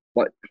 and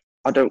like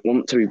I don't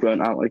want to be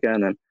burnt out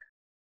again. And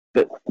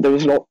but there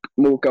was a lot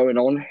more going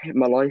on in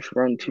my life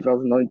around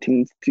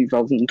 2019 to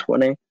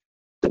 2020.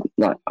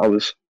 Like I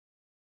was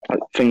like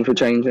things were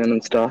changing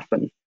and stuff,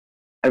 and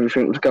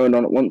everything was going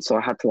on at once, so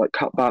I had to like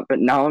cut back. But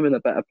now I'm in a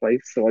better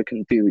place, so I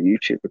can do the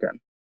YouTube again.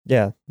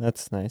 Yeah,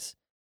 that's nice.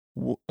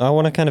 I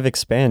want to kind of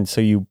expand.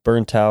 So you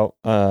burnt out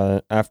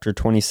after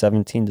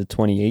 2017 to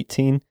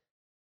 2018.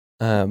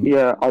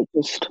 Yeah,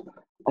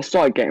 I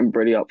started getting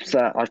really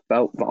upset. I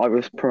felt that I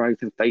was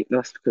promoting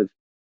fakeness because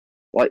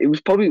like it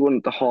was probably one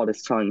of the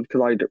hardest times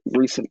because I'd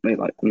recently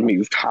like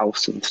moved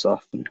house and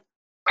stuff and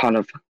kind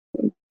of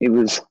it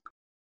was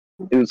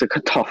a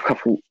tough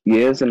couple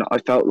years and I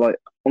felt like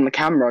on the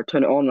camera I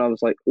turned it on and I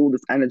was like all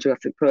this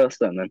energetic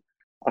person and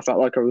I felt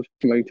like I was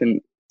promoting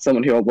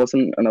someone who I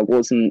wasn't and I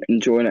wasn't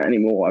enjoying it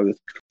anymore. I was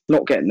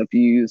not getting the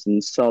views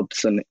and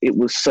subs and it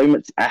was so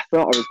much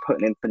effort I was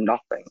putting in for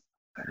nothing.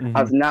 hmm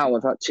As now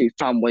I've actually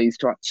found ways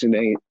to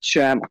actually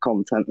share my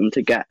content and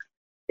to get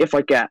if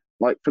I get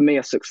like for me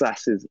a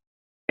success is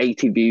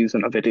 80 views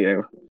on a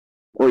video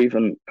or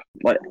even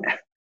like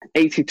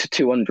 80 to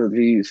 200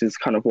 views is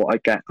kind of what I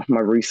get on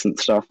my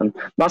recent stuff and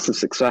that's a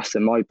success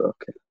in my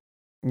book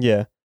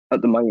Yeah.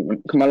 at the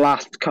moment. My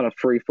last kind of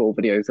 3-4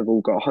 videos have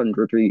all got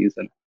 100 views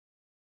and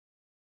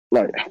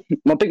like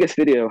my biggest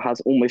video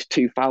has almost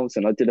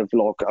 2,000. I did a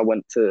vlog. I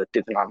went to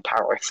Disneyland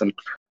Paris and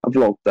I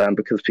vlogged there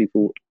because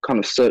people kind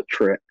of search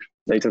for it.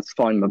 They just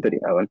find my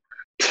video and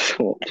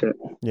watch it.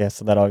 Yeah.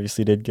 So that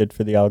obviously did good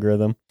for the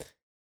algorithm.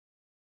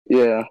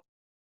 Yeah,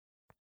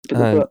 but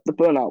Um, the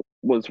burnout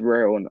was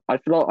real, and I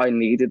feel like I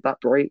needed that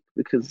break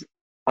because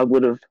I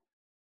would have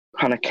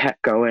kind of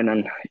kept going,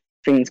 and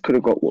things could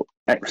have got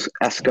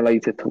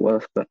escalated to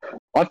worse. But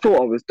I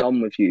thought I was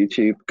done with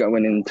YouTube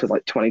going into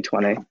like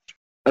 2020.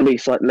 At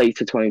least like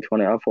later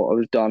 2020, I thought I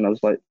was done. I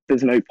was like,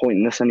 there's no point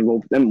in this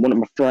anymore. But then one of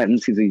my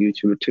friends, he's a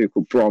YouTuber too,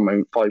 called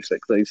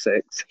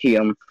Bromo5606.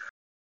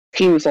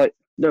 He was like,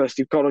 Lewis,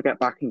 you've got to get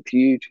back into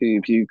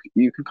YouTube.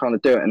 You can kind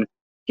of do it. And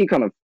he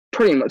kind of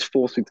pretty much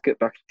forced me to get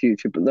back into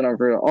YouTube. But then I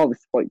realized, oh, this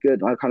is quite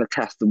good. And I kind of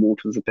tested the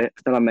waters a bit.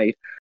 But then I made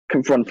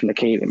Confronting the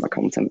Keeling. My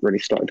content really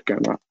started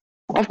going up.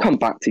 I've come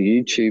back to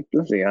YouTube.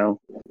 Bloody hell.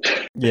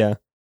 yeah.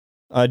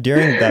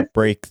 During that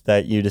break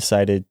that you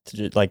decided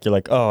to like, you're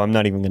like, oh, I'm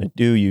not even going to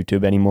do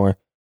YouTube anymore.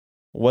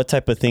 What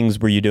type of things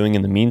were you doing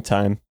in the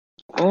meantime?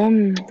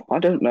 I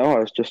don't know. I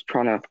was just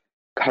trying to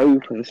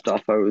cope and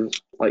stuff. I was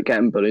like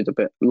getting bullied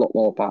a lot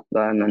more back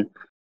then,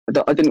 and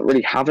I didn't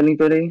really have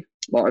anybody.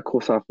 Like, of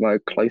course, I have my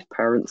close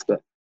parents,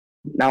 but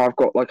now I've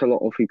got like a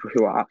lot of people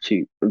who are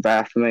actually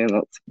there for me, and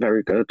that's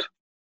very good.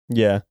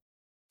 Yeah.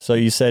 So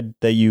you said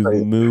that you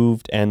So,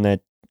 moved and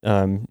that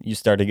you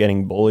started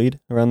getting bullied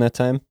around that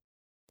time?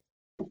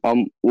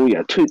 well,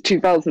 yeah,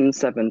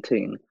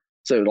 2017.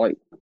 So like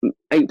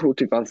April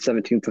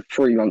 2017 for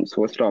 3 months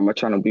before I started my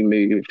channel, we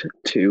moved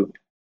to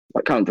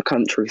like kind of the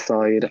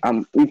countryside.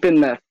 We've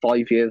been there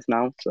 5 years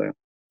now, so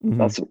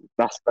hmm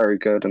that's very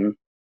good. And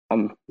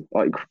I'm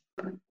like,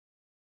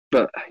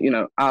 but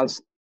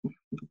as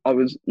I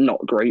was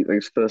not great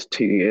those first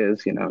 2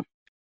 years,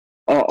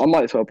 I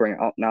might as well bring it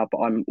up now. But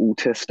I'm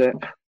autistic,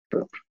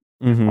 but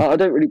hmm I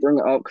don't really bring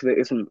it up because it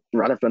isn't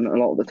relevant a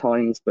lot of the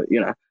times. But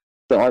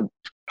so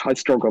I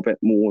struggle a bit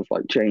more with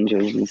like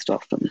changes and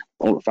stuff and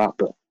all of that.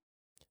 But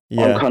I'm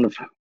Yeah. kind of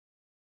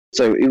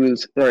so it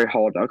was very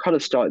hard. I kind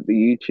of started the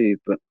YouTube,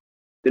 but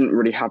didn't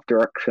really have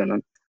direction.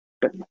 And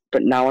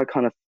but now I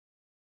kind of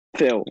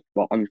feel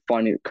like I'm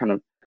finding it kind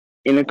of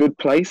in a good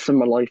place, and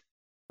my life,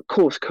 of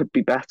course, could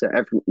be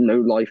better. No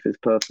life is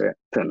perfect,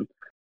 and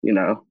you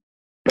know,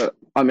 but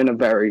I'm in a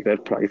very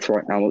good place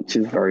right now, which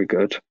is very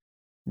good.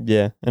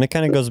 Yeah. And it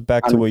kind of goes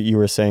back to And what you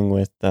were saying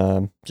with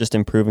just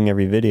improving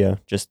every video,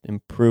 just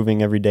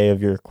improving every day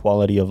of your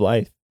quality of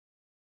life.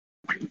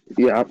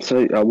 yeah,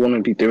 absolutely, I want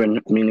to be doing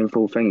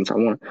meaningful things. I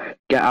want to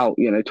get out.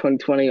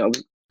 2020, I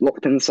was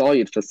locked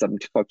inside for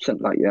 75%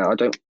 that year. I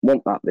don't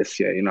want that this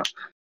year.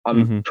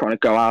 I'm hmm trying to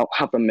go out,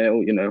 have a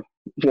meal.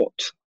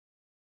 Watch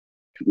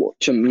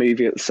watch a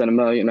movie at the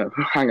cinema.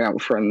 Hang out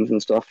with friends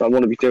and stuff. I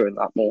want to be doing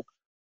that more.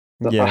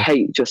 But Yeah. I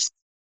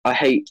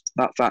hate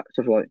that fact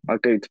of like I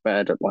go to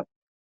bed at like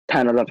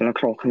 10, 11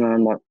 o'clock and then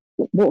I'm like,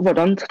 what have I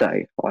done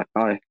today? Like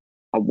I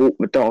walked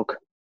my dog,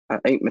 I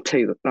ate my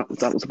tea.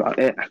 That was about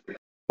it.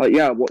 Like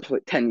yeah, I watched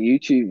like 10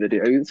 YouTube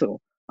videos or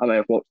I may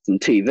have watched some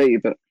TV,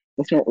 but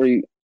that's not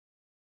really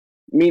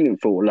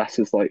meaningful unless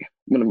it's like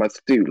one of my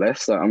to-do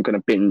lists. Like I'm going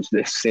to binge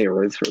this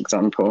series, for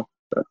example.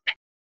 But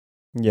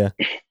Yeah.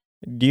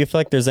 Do you feel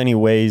like there's any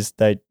ways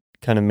that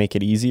kind of make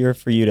it easier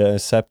for you to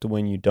accept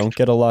when you don't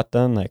get a lot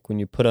done? Like when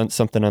you put on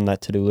something on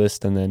that to-do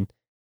list and then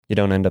you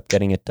don't end up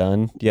getting it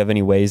done. Do you have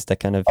any ways that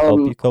kind of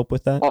help um, you cope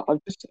with that?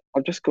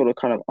 I've just got to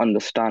kind of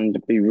understand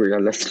and be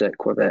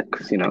realistic with it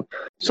because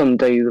some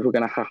days we're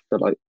going to have to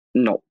like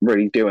not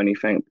really do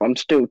anything. I'm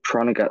still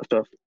trying to get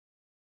stuff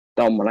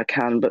done when I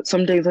can, but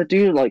some days I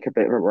do like a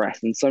bit of a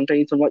rest, and some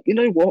days I'm like, you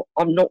know what,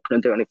 I'm not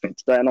going to do anything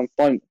today, and I'm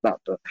fine with that.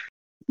 But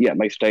yeah,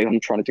 most days I'm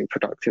trying to do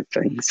productive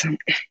things.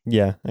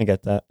 Yeah, I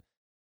get that.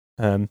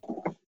 Um,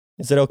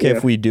 is it okay Yeah.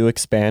 if we do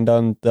expand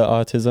on the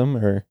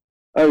autism or?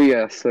 Oh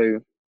yeah. So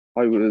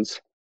I was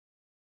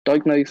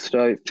diagnosed,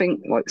 I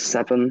think, like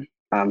 7.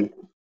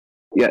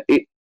 Yeah,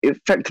 it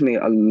affected me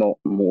a lot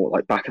more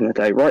like back in the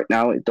day. Right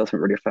now, it doesn't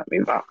really affect me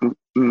that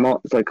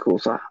much. Like, of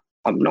course,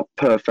 I'm not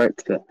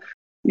perfect, but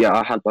yeah,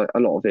 I had like a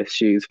lot of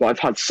issues, but I've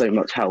had so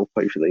much help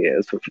over the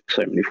years with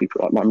so many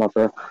people. Like my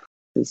mother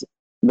has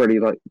really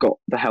like got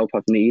the help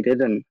I've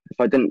needed, and if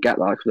I didn't get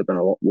that, I could have been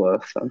a lot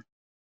worse.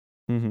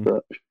 Hmm.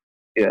 But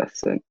yeah,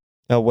 so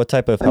What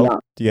type of and help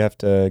that. do you have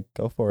to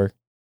go for?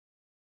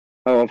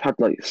 Oh, I've had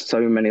like so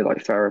many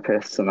like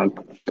therapists, and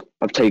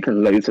I've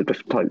taken loads of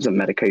different types of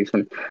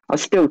medication. I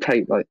still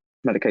take like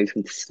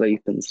medication to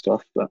sleep and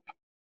stuff, but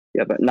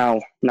yeah, but now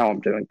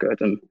I'm doing good,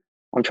 and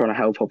I'm trying to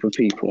help other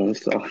people and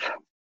stuff.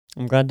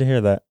 I'm glad to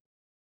hear that.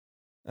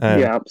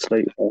 Yeah,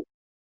 absolutely.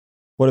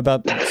 What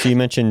about, so you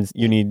mentioned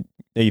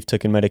you've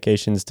taken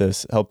medications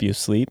to help you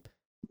sleep.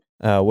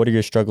 What are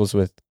your struggles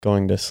with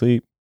going to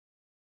sleep?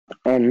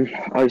 Um,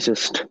 I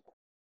just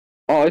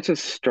I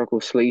just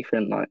struggle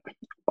sleeping. Like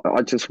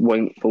I just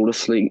won't fall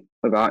asleep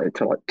without it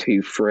till like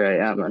 2, 3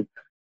 a.m. And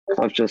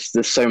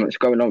there's so much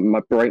going on in my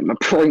brain. My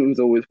brain's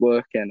always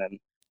working, and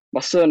my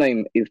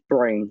surname is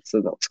Brain,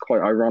 so that's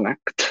quite ironic.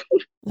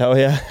 Oh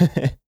yeah.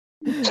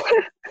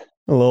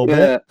 A little bit.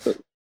 Yeah,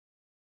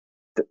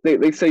 but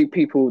they say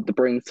people the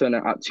brain center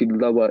are actually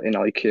lower in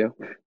IQ,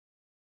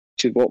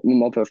 which is what my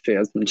mother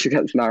fears when she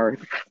gets married.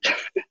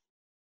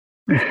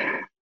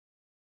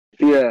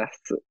 Yeah,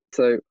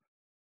 so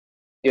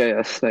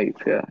yeah, sleep.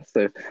 Yeah,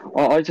 so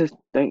I just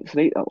don't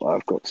sleep that well.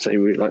 I've got so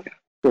many like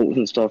thoughts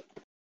and stuff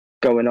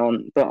going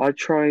on, but I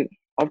try.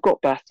 I've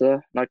got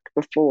better. Like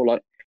before,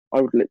 like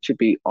I would literally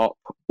be up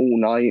all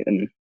night,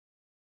 and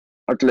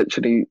I'd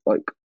literally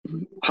like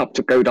have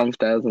to go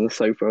downstairs on the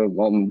sofa.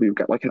 We would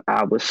get like an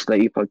hour's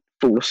sleep. I'd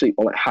fall asleep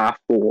by like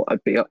 4:30.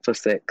 I'd be up to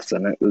 6,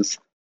 and it was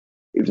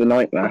a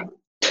nightmare.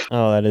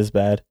 Oh, that is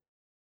bad.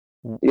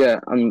 Yeah,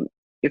 and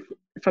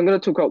if I'm going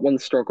to talk about one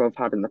struggle I've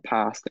had in the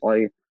past,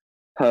 I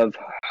have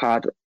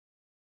had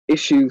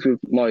issues with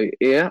my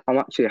ear. I'm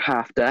actually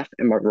half deaf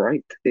in my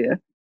right ear,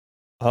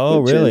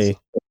 Oh, which is, really?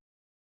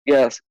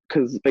 yes,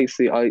 because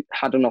basically I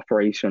had an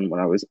operation when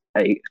I was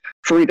 8,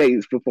 3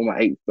 days before my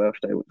 8th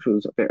birthday, which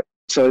was a bit.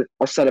 So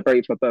I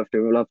celebrated my birthday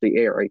with a lovely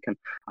earache, and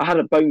I had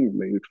a bone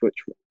removed, which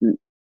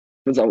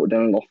resulted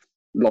in a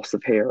loss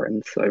of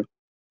hearing. So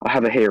I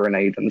have a hearing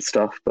aid and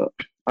stuff, but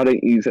I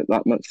don't use it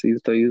that much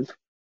these days.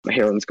 My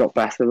hearing's got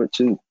better, which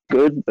is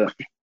good, but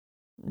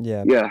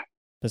Yeah. yeah,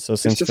 So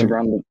it's since just a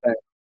random thing.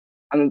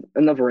 And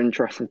another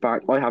interesting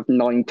fact, I have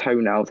 9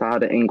 toenails. I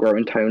had an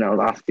ingrowing toenail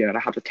last year, and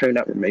I had a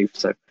toenail removed,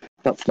 so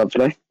that's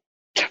lovely.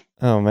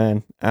 Oh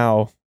man,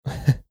 ow.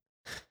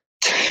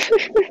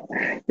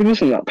 It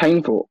wasn't that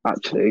painful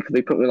actually, because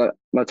they put me like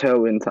my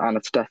toe into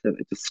anaesthetic.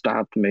 It just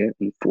stabbed me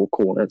in 4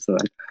 corners and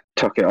then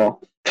took it off.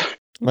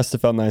 Must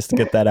have felt nice to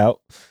get that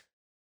out.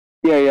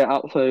 Yeah,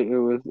 absolutely.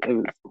 It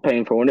was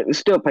painful, and it was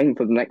still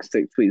painful the next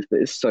 6 weeks.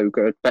 But it's so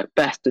good.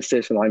 Best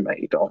decision I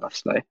made,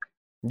 honestly.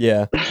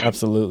 Yeah,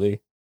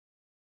 absolutely.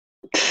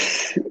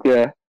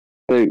 Yeah.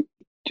 So, do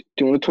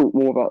you want to talk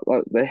more about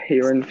like the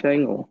hearing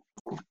thing, or?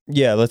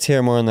 Yeah, let's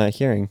hear more on that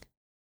hearing.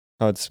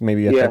 How it's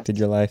maybe Yeah, affected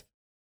your life.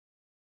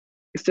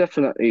 it's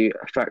definitely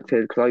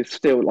affected because I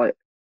still like.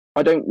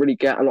 I don't really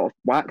get a lot of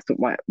wax, but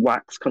my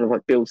wax kind of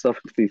like builds up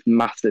into these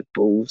massive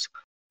balls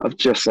of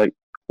just like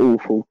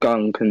awful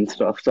gunk and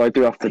stuff. So I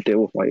do have to deal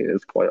with my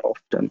ears quite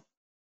often.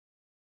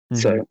 Hmm.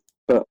 So,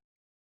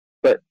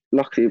 but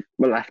luckily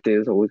my left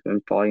ear's always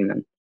been fine,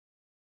 and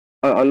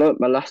I learnt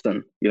my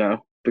lesson,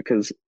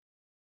 because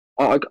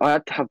I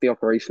had to have the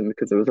operation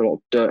because there was a lot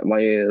of dirt in my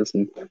ears,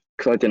 and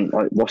because I didn't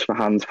like wash my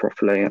hands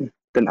properly and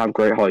didn't have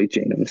great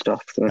hygiene and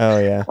stuff. So Oh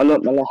yeah.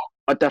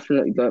 I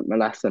definitely learnt my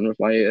lesson with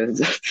my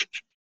ears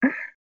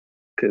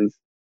because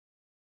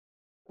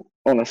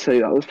honestly,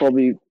 that was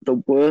probably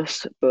the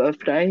worst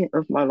birthday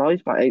of my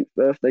life, my 8th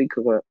birthday,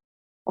 because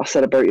I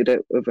celebrated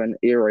it with an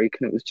earache,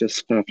 and it was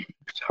just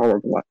it's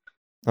horrible.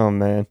 Oh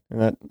man,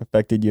 and that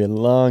affected you a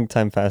long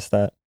time past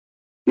that.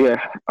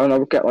 Yeah, and I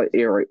would get like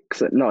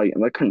earaches at night,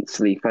 and I couldn't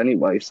sleep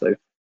anyway, so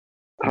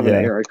having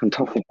an Yeah. earache on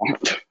top of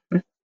that,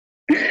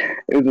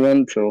 it was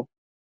mental.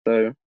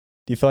 So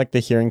Do you feel like the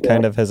hearing yeah,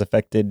 kind of has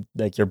affected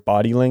like your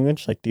body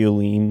language? Like, do you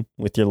lean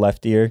with your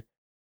left ear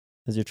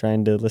as you're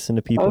trying to listen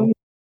to people? um,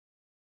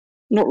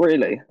 not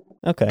really.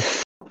 Okay.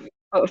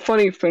 A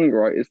funny thing,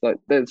 right, is like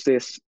there's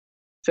this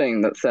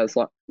thing that says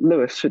like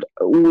Lewis should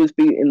always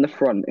be in the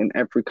front in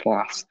every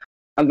class,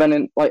 and then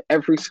in like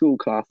every school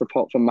class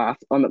apart from math,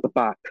 I'm at the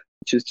back,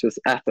 which is just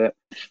epic.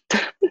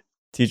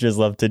 Teachers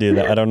love to do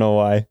that. I don't know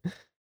why.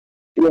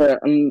 Yeah,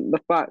 and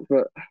the fact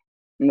that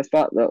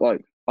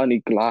like I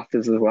need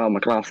glasses as well. My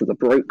glasses are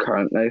broke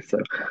currently, so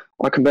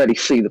I can barely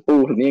see the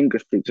ball, and the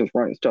English teacher's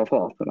writing stuff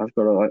off, and I've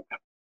got to like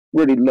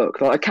really look.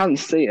 Like I can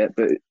see it,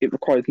 but it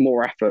requires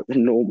more effort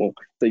than normal.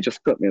 They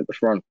just put me at the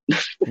front.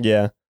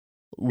 Yeah.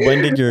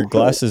 When did your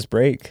glasses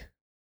break?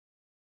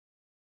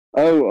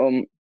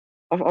 Oh,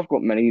 I've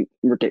got many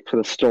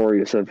ridiculous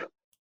stories of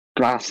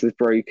glasses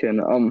breaking.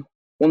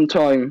 One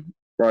time,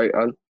 right,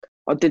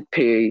 I did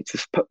PE,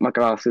 just put my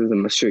glasses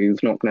in my shoes,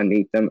 not gonna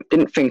need them.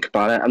 Didn't think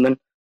about it, and then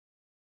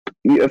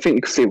I think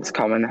you can see what's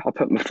coming. I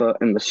put my foot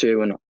in the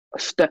shoe and I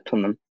stepped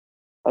on them.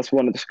 That's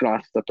one of the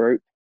glasses I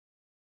broke.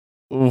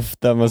 Oof,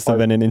 that must have I,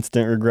 been an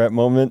instant regret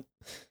moment.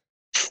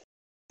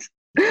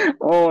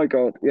 Oh my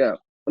god, yeah.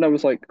 When I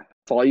was like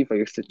 5, I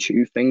used to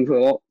chew things a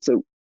lot.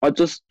 So I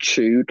just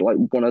chewed like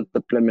one of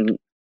the blimmin'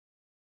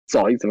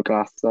 sides of a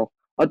glass off.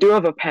 I do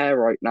have a pair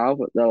right now,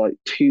 but they're like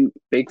too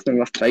big for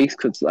my face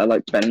because they're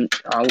like bent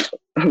out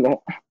a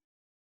lot.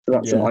 So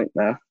that's a Yeah.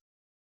 nightmare.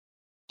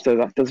 So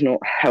that does not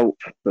help.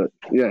 But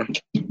yeah.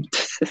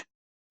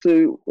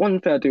 So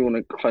one thing I do want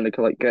to kind of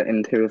like get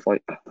into is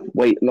like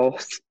weight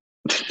loss.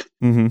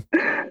 Mm-hmm.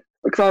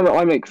 Because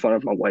I make fun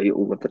of my weight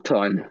all of the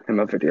time in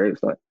my videos.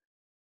 Like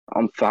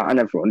I'm fat and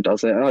everyone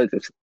does it, and I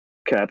just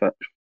care. But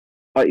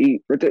I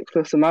eat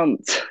ridiculous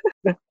amounts.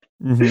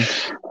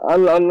 Mm-hmm. I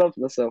love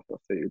myself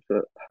with food,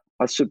 but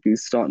I should be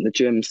starting the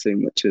gym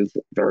soon, which is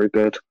very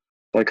good.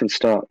 So I can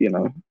start,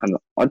 and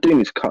I do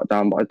need to cut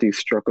down, but I do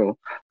struggle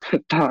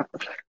with that.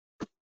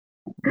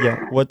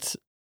 Yeah.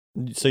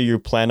 So you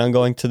plan on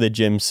going to the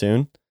gym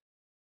soon?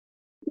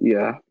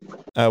 Yeah,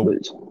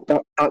 which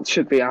that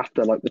should be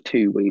after like the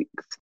 2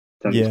 weeks.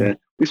 Yeah.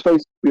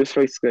 We were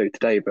supposed to go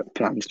today, but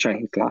plans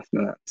changed last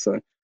minute. So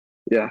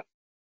yeah.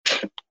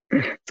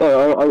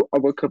 So I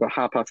woke up at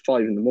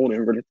 5:30 in the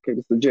morning, ready to go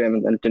to the gym,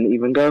 and then didn't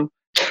even go.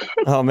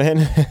 Oh man.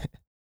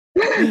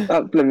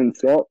 That blooming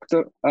sucked.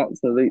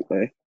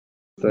 Absolutely.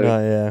 So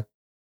Oh yeah.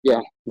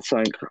 yeah, it's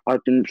something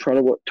I've been trying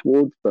to work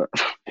towards, but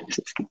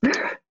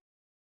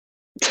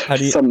How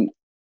do you some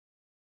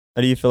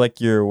how do you feel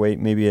like your weight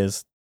maybe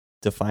has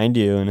defined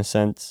you in a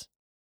sense?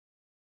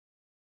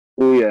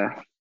 oh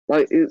yeah,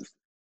 like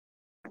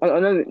I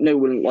know that no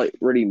one like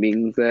really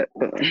means it,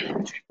 but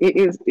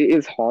it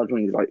is hard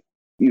when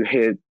you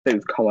hear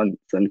those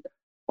comments, and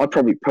I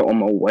probably put on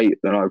more weight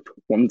than I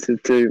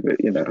wanted to, but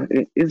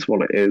it is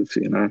what it is.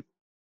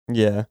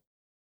 Yeah.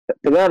 But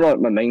they're like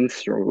my main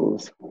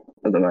struggles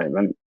at the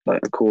moment.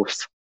 Like, of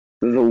course,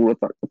 there's all of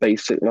like the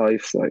basic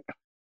life, like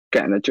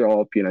getting a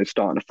job,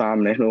 starting a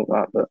family and all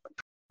that,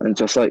 and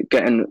just like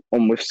getting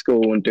on with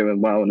school and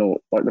doing well and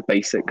all like the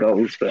basic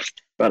goals. But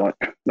they're like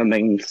my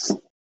main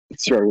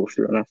struggle,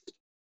 to be honest.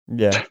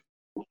 Yeah.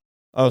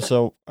 Oh,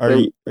 so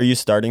So, are you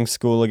starting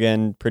school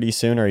again pretty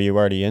soon, or are you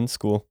already in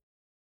school?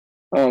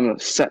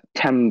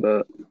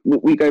 September,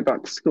 we go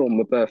back to school on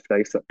my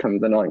birthday,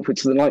 September the 9th,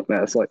 which is a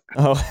nightmare. It's like,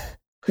 Oh,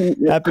 happy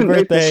couldn't wait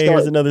to birthday. Here's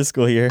start. another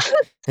school year.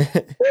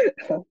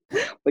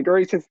 The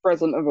greatest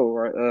present of all,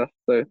 right there.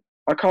 So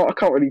I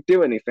can't really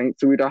do anything.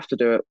 So we'd have to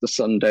do it the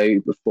Sunday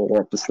before,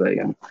 obviously,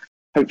 and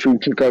hopefully we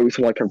can go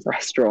to like a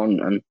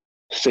restaurant and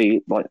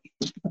see like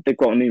they've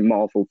got a new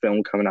Marvel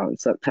film coming out in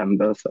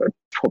September. So I'd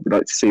probably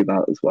like to see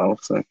that as well.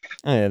 So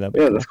Oh yeah, that'd be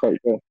yeah, cool. that's quite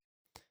cool.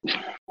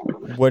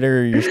 What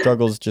are your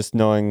struggles just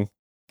knowing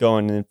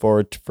going in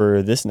forward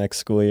for this next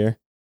school year?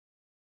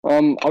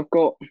 I've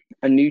got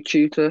a new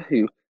tutor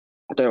who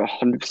I don't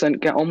 100%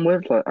 get on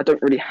with. Like, I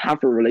don't really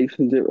have a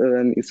relationship with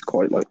him. He's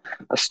quite like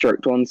a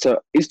strict one, so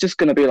he's just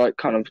going to be like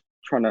kind of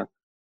trying to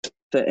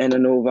fit in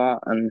and all that,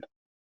 and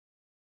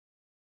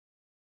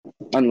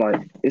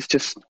like it's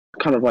just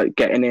kind of like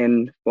getting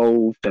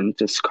involved and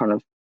just kind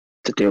of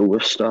to deal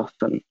with stuff,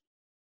 and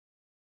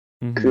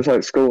because Mm-hmm. it's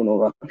like school and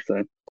all that. So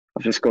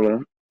I've just got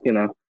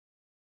to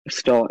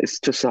start. It's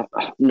just a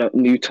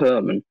new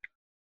term,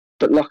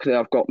 but luckily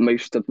I've got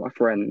most of my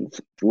friends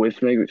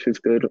with me, which is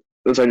good.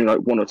 There's only like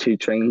one or two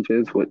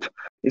changes, which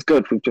is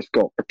good. We've just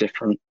got a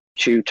different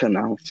tutor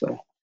now, so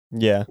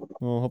Yeah.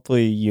 Well,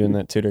 hopefully you and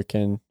that tutor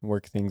can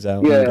work things out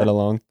and yeah. get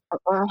along.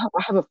 I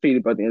have a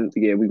feeling by the end of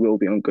the year we will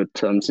be on good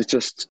terms. It's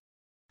just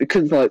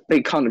because like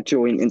they kind of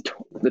joined in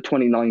the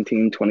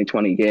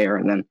 2019-2020 year,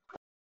 and then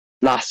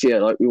last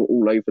year like we were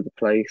all over the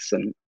place,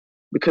 and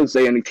because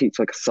they only teach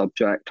like a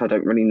subject, I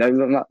don't really know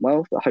them that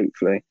well. But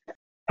hopefully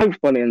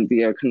by the end of the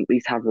year, I can at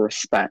least have a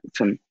respect,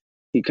 and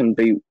he can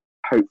be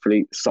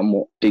hopefully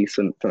somewhat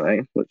decent for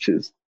me, which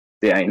is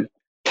the aim.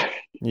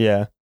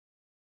 Yeah.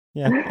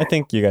 Yeah. I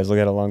think you guys will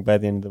get along by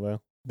the end of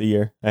the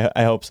year.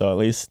 I hope so, at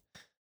least.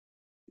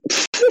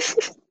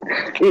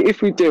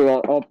 If we do,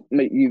 I'll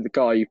make you the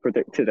guy who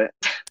predicted it.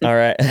 All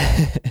right.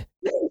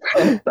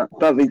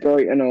 That'd be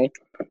great and all.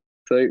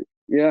 So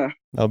yeah,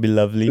 That'll be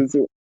lovely.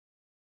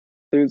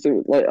 there's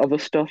like other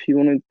stuff you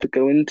wanted to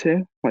go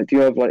into. Like, do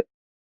you have like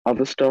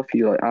other stuff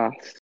you like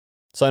asked?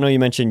 So I know you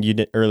mentioned you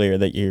did earlier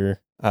that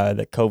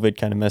that COVID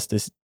kind of messed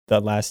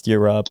that last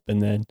year up,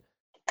 and then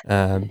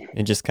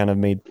it just kind of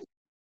made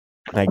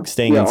like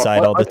staying Yeah,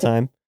 inside all the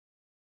time.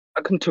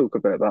 I can talk a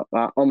bit about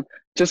that.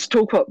 Just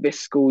talk about this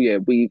school year.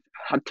 We've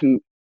had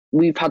to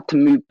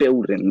move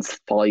buildings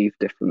 5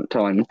 different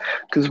times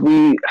because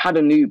we had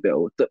a new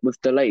build that was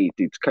delayed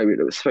due to COVID.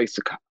 It was supposed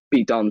to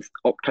be done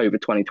October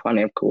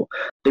 2020, of course.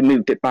 They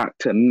moved it back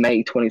to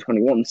May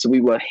 2021. So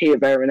we were here,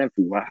 there, and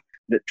everywhere,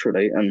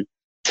 literally, and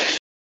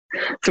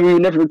so we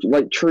never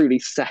like truly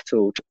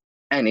settled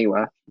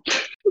anywhere.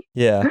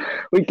 Yeah.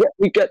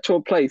 We get to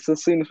a place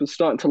as soon as we're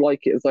starting to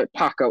like it, it's like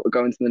pack up, we're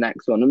going to the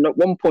next one. And at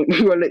one point,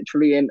 we were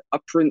literally in a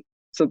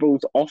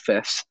principal's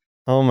office.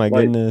 Oh my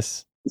Like,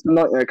 goodness. it's a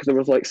nightmare because there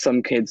was like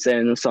some kids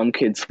in and some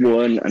kids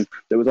weren't, and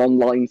there was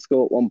online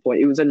school at one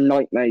point. It was a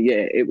nightmare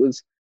year. It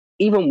was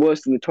even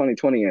worse than the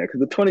 2020 year because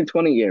the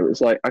 2020 year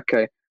was like,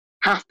 okay,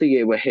 half the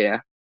year we're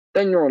here,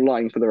 then you're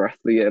online for the rest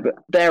of the year. But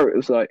there it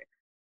was like,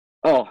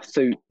 oh,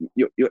 so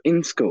you're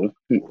in school.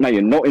 Now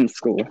you're not in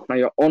school. Now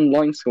you're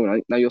online school.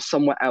 Now you're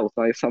somewhere else.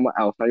 Now you're somewhere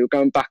else. Now you're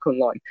going back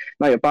online.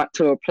 Now you're back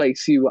to a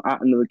place you were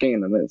at in the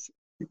beginning. And it's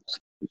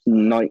a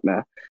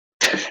nightmare.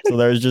 So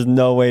there's just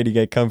no way to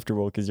get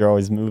comfortable because you're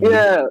always moving.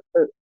 Yeah,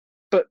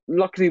 but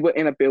luckily we're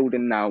in a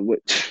building now,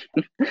 which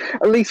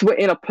at least we're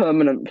in a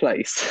permanent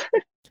place.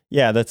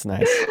 Yeah, that's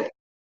nice.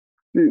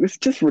 It's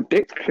just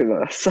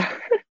ridiculous.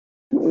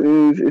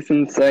 It's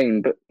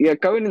insane. But yeah,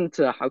 going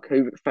into how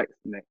COVID affected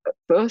me, at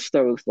first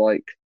I was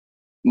like,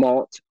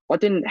 March, I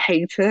didn't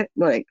hate it.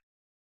 Like,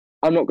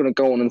 I'm not going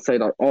to go on and say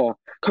like, oh,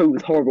 COVID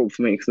was horrible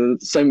for me because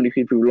there's so many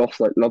people who lost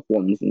like loved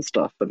ones and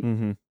stuff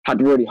and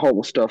had really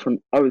horrible stuff. And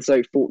I was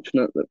so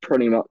fortunate that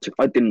pretty much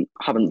I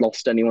haven't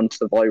lost anyone to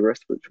the virus,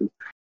 which was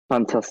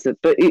fantastic.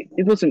 But it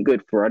wasn't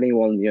good for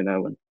anyone, you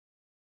know. And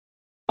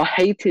I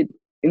hated,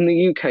 in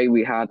the UK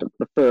we had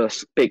the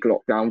first big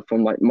lockdown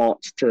from like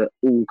March to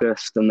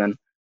August, and then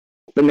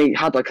they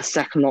had like a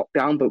second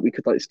lockdown, but we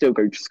could like still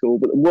go to school.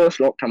 But the worst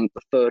lockdown was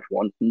the third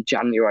one from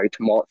January to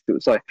March. It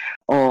was like,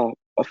 oh,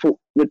 I thought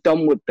we're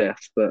done with this,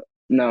 but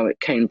no, it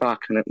came back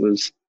and it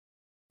was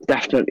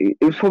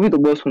probably the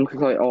worst one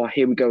because like, oh,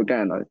 here we go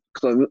again.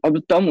 Because I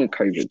was done with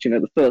COVID, you know,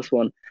 the first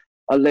one,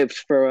 I lived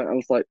through it. I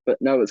was like, but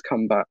no, it's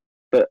come back.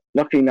 But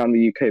luckily now in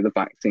the UK, the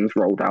vaccines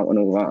rolled out and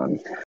all that. And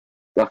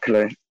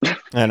luckily.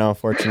 I know,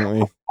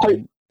 fortunately.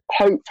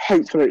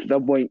 Hopefully there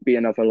won't be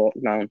another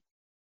lockdown.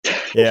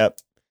 Yeah,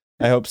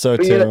 I hope so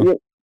too.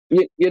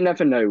 You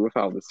never know with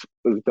how this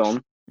has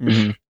gone.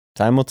 Mm-hmm.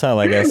 Time will tell,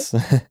 I guess.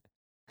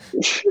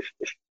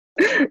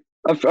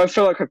 I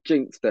feel like I've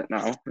jinxed it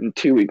now. In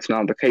 2 weeks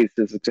now, the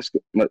cases are just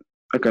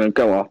are going to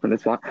go up, and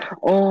it's like,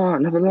 oh,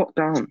 another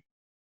lockdown.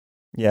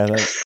 Yeah,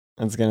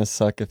 that's going to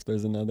suck if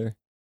there's another.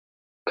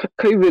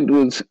 COVID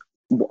was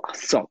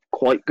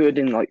quite good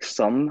in like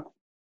some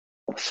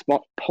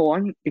spot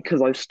point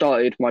because I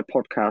started my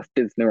podcast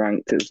Disney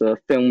Ranked. It's a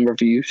film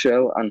review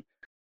show, and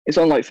it's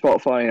on like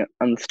Spotify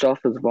and stuff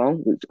as well.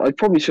 Which I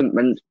probably should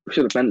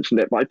have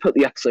mentioned it, but I put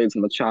the episodes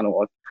on the channel.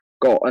 I've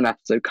got an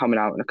episode coming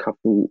out in a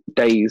couple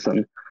days,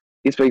 and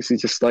it's basically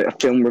just like a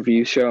film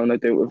review show. And I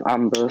do it with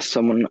Amber,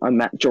 someone I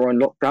met during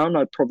lockdown.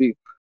 I probably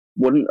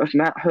wouldn't have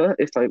met her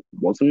if I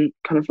wasn't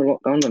kind of in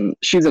lockdown, and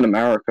she's in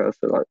America,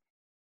 so like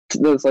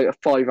there's like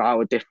a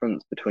 5-hour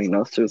difference between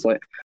us. So it's like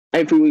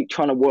every week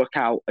trying to work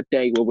out a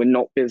day where we're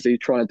not busy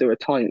trying to do a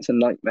time. It's a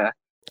nightmare.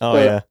 Oh,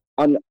 but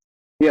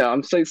yeah.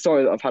 I'm so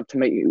sorry that I've had to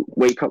make you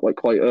wake up like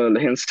quite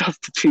early and stuff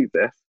to do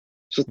this.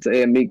 Just to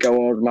hear me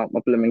go on about my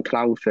blooming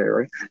cloud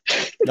theory.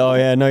 Oh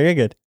yeah, no, you're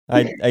good.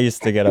 I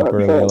used to get up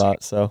early a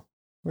lot, so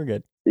we're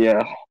good.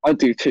 Yeah, I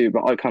do too,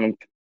 but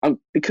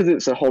because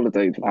it's a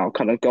holiday now, I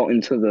kind of got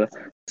into the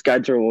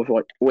schedule of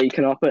like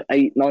waking up at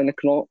 8-9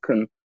 o'clock,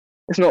 and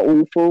it's not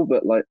awful,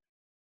 but like,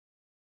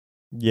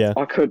 yeah,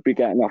 I could be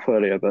getting up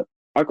earlier, but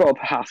I got up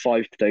at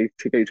 5:30 today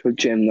to go to a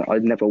gym that I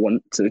never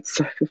went to.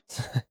 So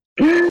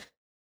okay.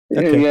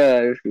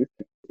 Yeah,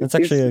 that's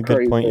actually a good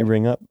crazy point you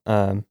bring up.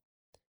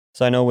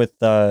 So I know with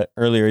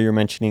earlier you're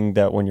mentioning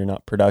that when you're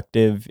not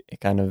productive,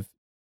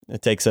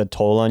 it takes a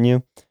toll on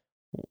you.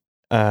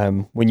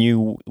 When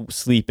you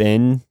sleep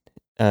in,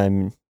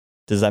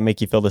 does that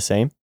make you feel the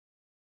same?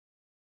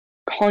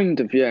 Kind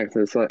of, yeah. Cause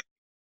it's like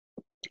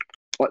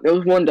there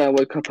was one day I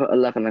woke up at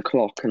 11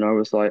 o'clock and I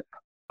was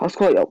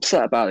quite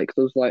upset about it because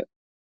I was like,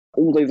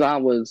 all those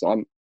hours,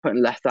 I'm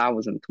putting less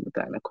hours into the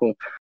day. And cool.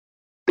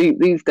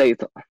 These days,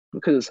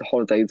 because it's the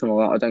holidays and all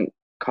that, I don't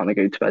kind of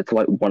go to bed till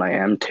like 1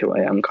 a.m., 2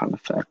 a.m. kind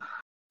of thing.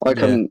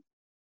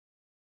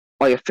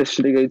 I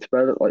officially go to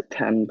bed at like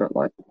 10, but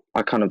like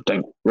I kind of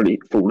don't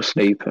really fall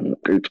asleep and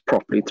go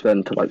properly to bed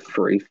until like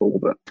 3, 4,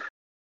 but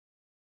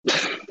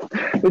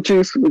which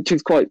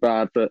is quite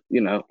bad. But you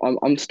know,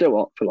 I'm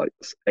still up for like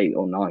 8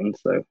 or 9,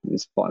 so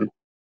it's fine.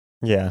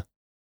 Yeah,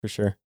 for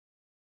sure.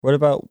 What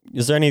about?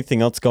 Is there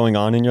anything else going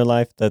on in your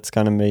life that's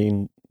kind of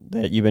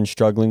that you've been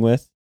struggling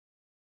with?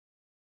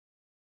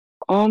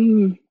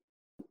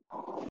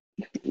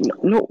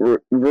 Not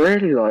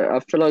really. Like I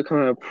feel like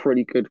I'm in a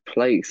pretty good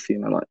place. You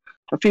know, like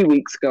a few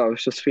weeks ago, I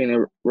was just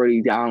feeling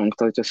really down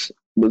because I just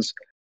was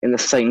in the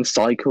same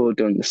cycle,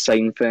 doing the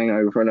same thing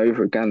over and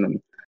over again. And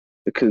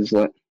because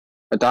like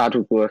my dad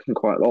was working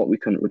quite a lot, we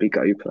couldn't really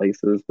go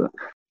places. But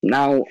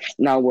now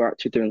we're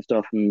actually doing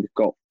stuff, and we've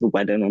got the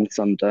wedding on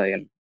Sunday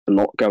and a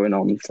lot going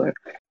on. So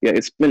yeah,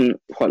 it's been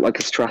quite like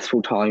a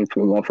stressful time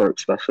for my mother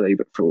especially,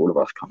 but for all of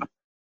us kind of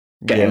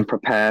getting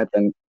prepared.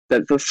 And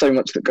there's so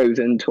much that goes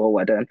into a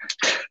wedding.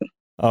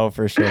 Oh,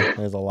 for sure.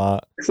 There's a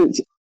lot. It's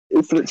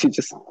literally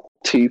just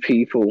two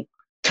people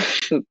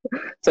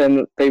saying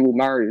that they will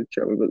marry each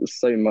other, but there's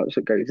so much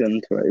that goes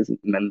into it. It's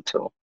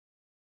mental.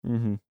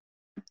 Mm-hmm.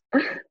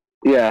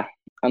 Yeah,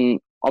 and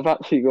I've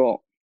actually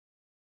got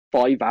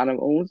 5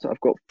 animals. I've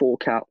got 4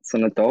 cats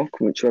and a dog,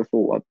 which I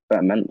thought I'd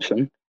better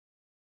mention.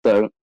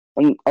 So,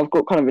 and I've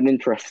got kind of an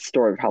interesting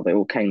story of how they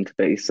all came to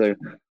be. So,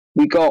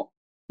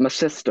 my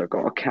sister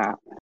got a cat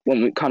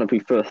when we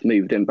first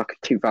moved in back in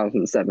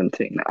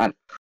 2017, and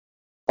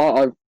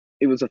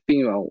it was a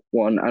female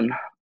one, and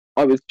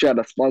I was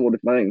jealous. I wanted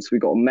my own, so we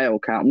got a male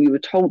cat, and we were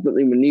told that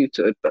they were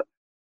neutered, but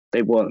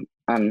they weren't.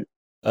 And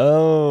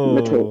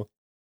Oh,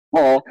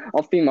 our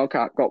female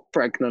cat got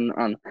pregnant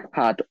and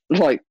had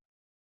like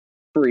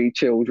 3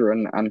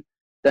 children, and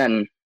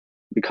then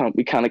we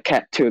kind of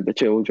kept 2 of the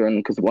children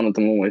because one of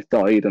them almost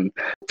died, and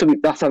so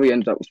that's how we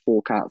ended up with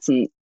 4 cats.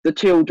 And the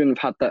children have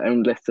had their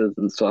own litters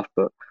and stuff,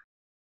 but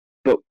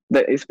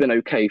it's been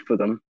okay for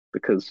them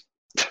because.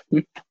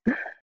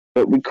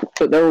 But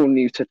they're all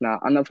neutered now,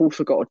 and I've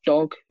also got a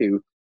dog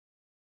who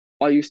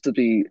I used to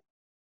be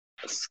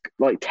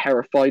like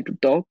terrified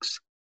of dogs.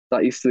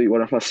 That used to be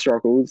one of my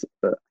struggles,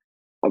 but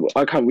I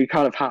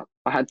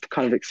had to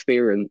kind of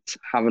experience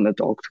having a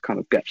dog to kind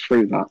of get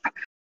through that.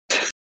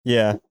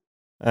 yeah.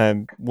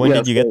 When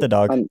did you get the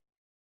dog?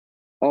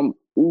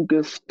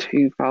 August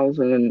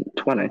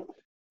 2020,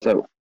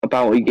 so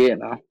about a year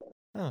now.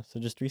 Oh, so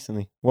just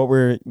recently. What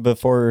were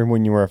before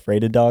when you were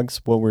afraid of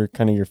dogs? What were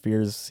kind of your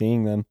fears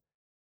seeing them?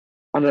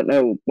 I don't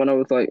know. When I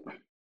was like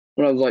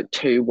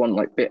 2, one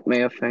like bit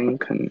me, I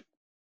think, and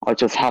I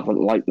just haven't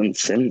liked them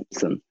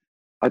since. And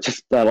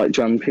they're like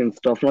jumpy and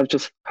stuff. And I've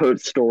just heard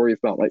stories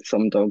about like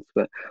some dogs,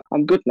 but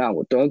I'm good now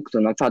with dogs,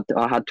 and I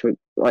had to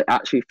like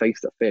actually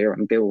face the fear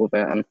and deal with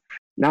it, and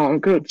now I'm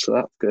good. So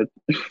that's good.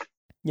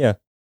 Yeah.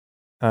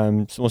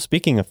 Well,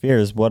 speaking of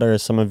fears, what are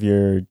some of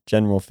your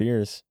general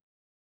fears?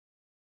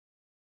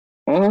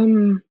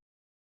 That's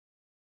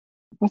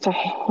a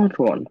hard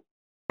one.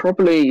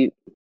 Probably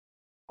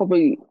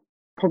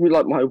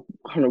like my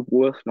kind of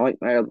worst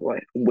nightmare,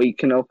 like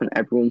waking up and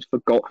everyone's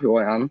forgot who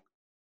I am.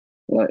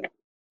 Like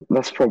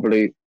that's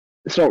probably,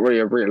 it's not really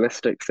a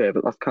realistic fear,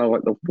 but that's kind of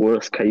like the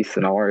worst case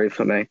scenario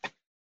for me.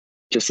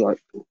 Just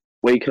like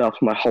waking up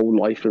and my whole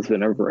life has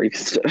been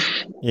erased.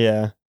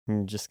 Yeah,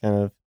 just kind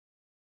of,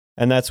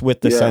 and that's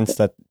with the sense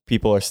that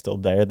people are still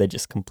there. They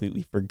just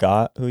completely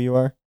forgot who you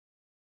are.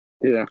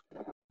 Yeah,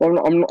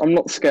 well, I'm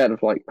not scared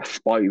of like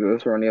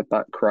spiders or any of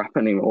that crap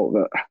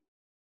anymore,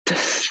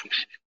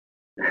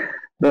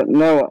 but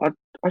no,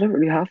 I don't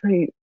really have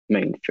any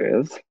main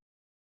fears.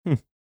 Well,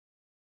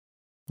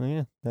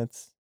 yeah,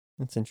 that's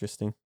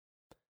interesting.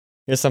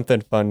 Here's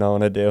something fun I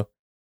want to do,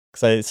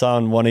 because I saw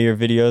in one of your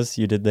videos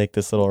you did like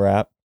this little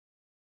rap.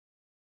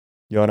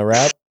 You want to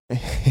rap?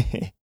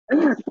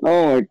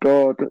 Oh my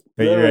god!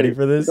 Are you ready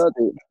for this?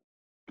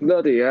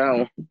 Bloody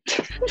hell!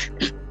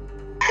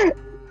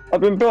 I've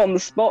been put on the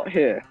spot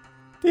here.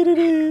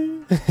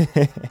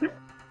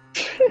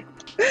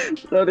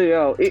 Bloody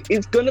hell!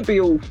 It's gonna be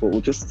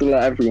awful. Just to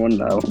let everyone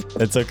know.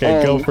 It's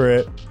okay. Go for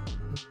it.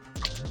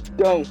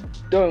 Don't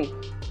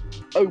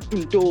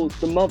open doors.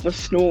 The mother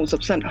snores.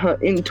 I've sent her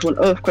into an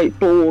earthquake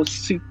bore.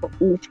 Super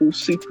awful.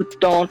 Super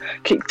darn.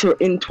 Kicked her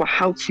into a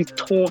house she's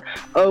torn.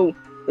 Oh,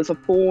 there's a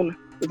fawn.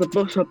 There's a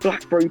bush, a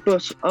blackberry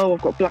bush. Oh,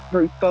 I've got a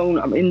blackberry phone.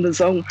 I'm in the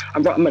zone.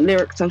 I'm writing my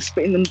lyrics. I'm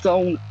spitting them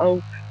zone.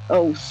 Oh,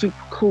 super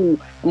cool.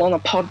 I'm on a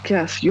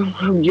podcast. Yo,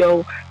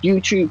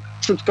 YouTube.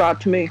 Subscribe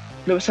to me.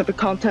 Lewis type of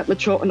content,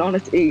 mature and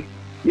honest.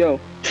 Yo.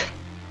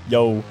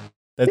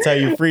 That's how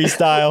you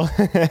freestyle.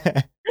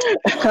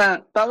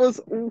 That was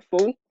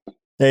awful.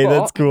 Hey,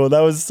 that's cool.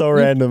 That was so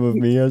random of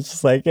me. I was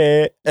just like,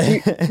 hey.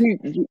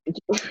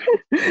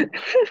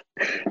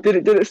 Did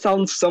it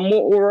sound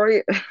somewhat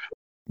alright?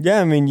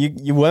 Yeah, I mean,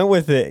 you went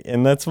with it,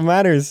 and that's what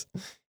matters.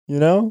 You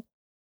know?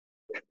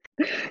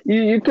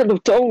 You could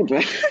have told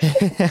me.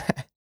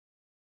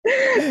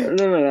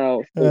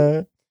 No.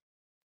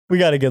 We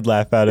got a good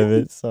laugh out of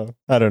it, so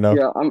I don't know.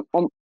 Yeah, I'm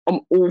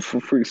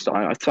awful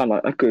freestyling. I spend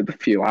like a good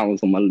few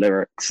hours on my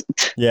lyrics.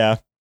 Yeah.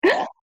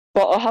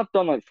 But I have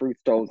done like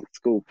freestyles at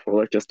school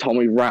before. They just told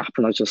me rap,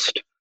 and I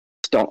just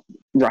start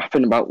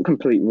rapping about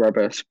complete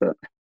rubbish. But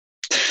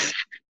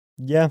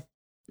yeah.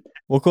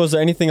 Well, cool. Is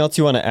there anything else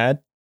you want to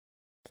add?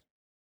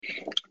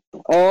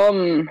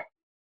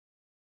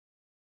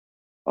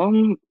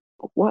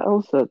 What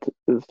else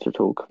is to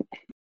talk?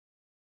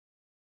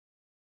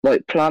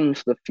 Like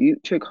plans for the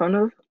future, kind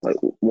of like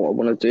what I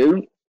want to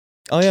do.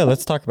 Oh yeah,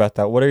 let's talk about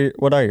that. What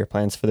are your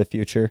plans for the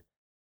future?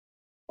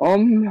 I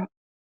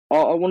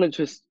want to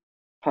just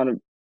kind of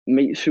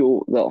make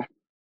sure that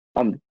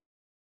I'm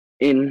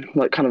in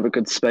like kind of a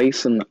good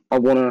space, and I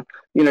want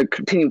to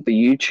continue with the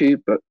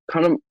YouTube, but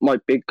kind of my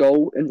big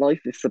goal in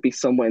life is to be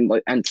somewhere in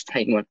like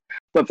entertainment,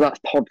 whether that's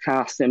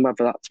podcasting,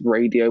 whether that's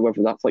radio,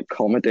 whether that's like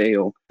comedy,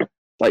 or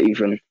like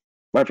even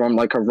whether I'm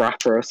like a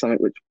rapper or something,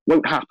 which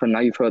won't happen now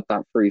you've heard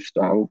that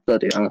freestyle.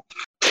 Bloody hell.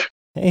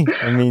 Hey,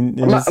 I mean,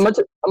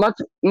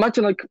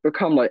 imagine I could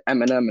become like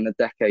Eminem in a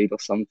decade or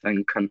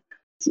something, and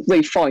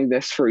they find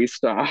this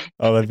freestyle.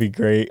 Oh, that'd be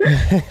great.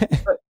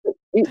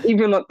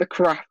 Even like the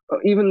crap,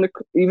 even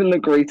the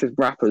greatest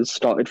rappers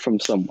started from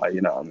somewhere.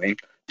 You know what I mean?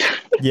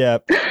 Yeah.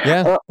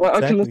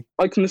 Exactly.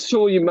 I can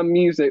assure you, my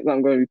music that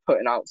I'm going to be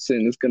putting out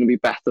soon is going to be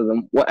better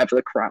than whatever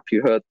the crap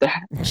you heard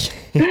there.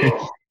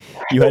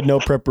 You had no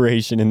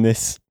preparation in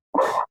this.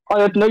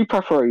 I had no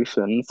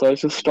preparation, so I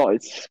just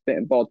started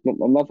spitting bars with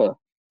my mother.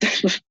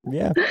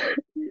 Yeah.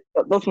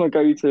 That's my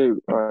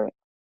go-to. Right.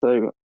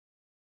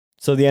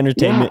 So the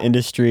entertainment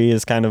industry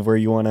is kind of where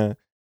you want to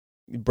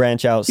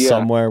branch out Yeah.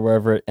 somewhere,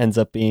 wherever it ends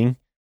up being.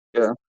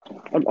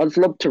 I'd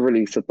love to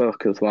release a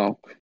book as well,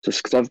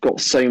 just because I've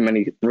got so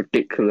many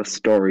ridiculous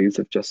stories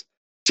of just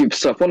stupid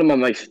stuff. One of my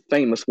most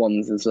famous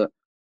ones is that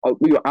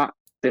we were at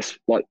this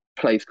like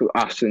place called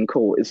Ashton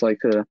Court. It's like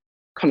a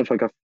kind of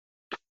like a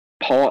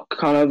park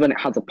kind of, and it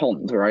has a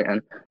pond, right?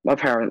 And my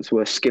parents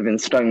were skiving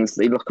stones.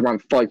 They look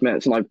around 5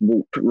 minutes, and I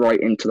walked right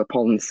into the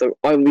pond. So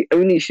I'm the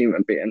only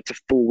human being to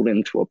fall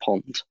into a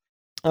pond.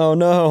 Oh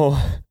no.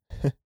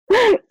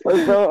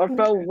 I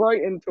fell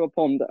right into a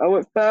pond. Oh,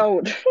 it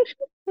fell.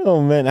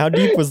 Oh man, how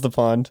deep was the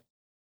pond?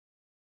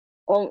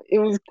 Oh, it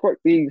was quite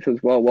deep as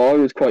well. Well, I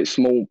was quite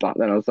small back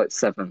then. I was like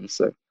 7,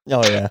 so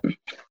Oh yeah.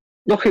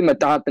 luckily my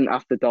dad didn't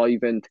have to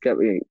dive in to get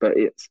me. But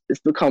it's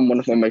become one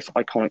of my most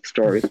iconic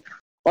stories.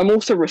 I'm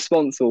also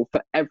responsible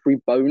for every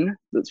bone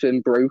that's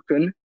been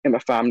broken in my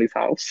family's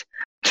house.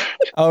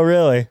 Oh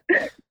really?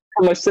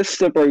 My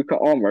sister broke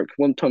her arm. Right?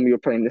 One time we were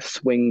playing this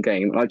swing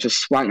game, and I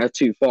just swung her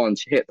too far, and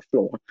she hit the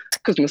floor.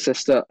 Because my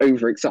sister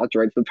over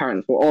exaggerated, the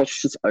parents thought, "Oh,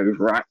 she's just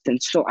overacting.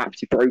 She's not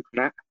actually broken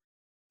it."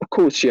 Of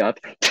course she had.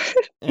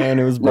 And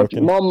it was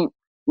broken.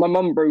 My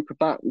mum broke her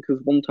back because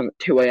one time at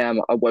 2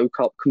 a.m. I woke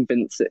up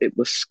convinced that it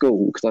was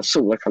school because I saw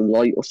like a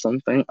light or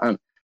something, and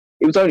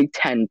it was only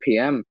 10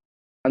 p.m.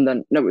 And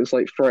then no, it was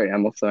like 3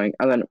 a.m. or something.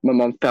 And then my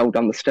mum fell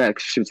down the stairs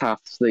because she was half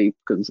asleep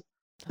because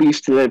we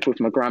used to live with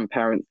my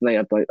grandparents and they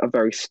had like a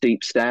very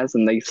steep stairs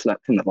and they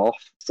slept in the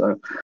loft. So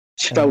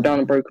she fell down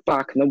and broke her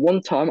back. And then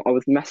one time I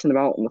was messing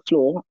about on the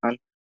floor and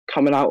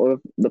coming out of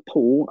the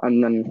pool,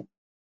 and then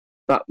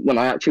that when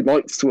I actually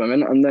liked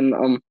swimming, and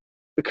then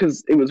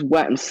because it was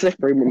wet and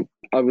slippery,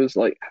 I was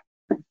like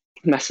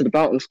messing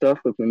about and stuff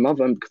with my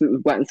mother, and because it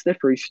was wet and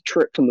slippery, she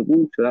tripped on the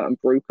water and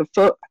broke her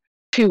foot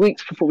 2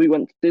 weeks before we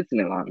went to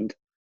Disneyland.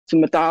 So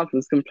my dad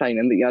was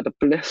complaining that he had a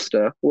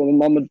blister while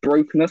my mum had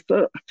broken her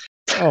foot.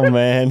 Oh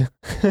man.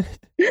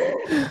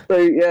 So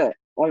yeah,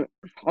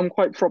 I'm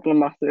quite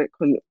problematic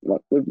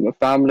with my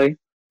family.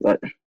 Like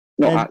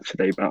not And-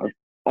 actually, but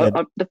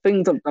Yeah. the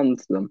things I've done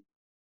to them.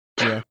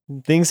 Yeah.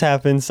 Things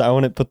happen, so I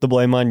wouldn't put the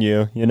blame on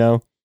you, you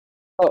know?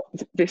 Oh,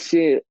 this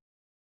year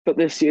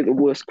the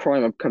worst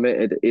crime I've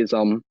committed is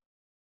of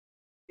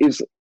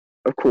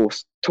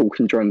course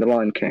talking during the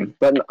Lion King.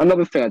 But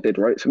another thing I did,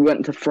 right? So we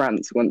went to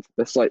France, went to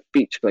this like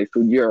beach place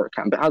called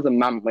Eurocamp. It has a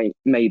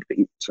man-made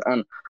beach,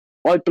 and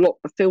I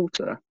blocked the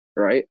filter,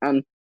 right?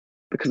 And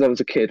because I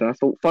was a kid, and I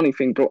thought, funny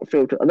thing, block the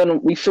filter. And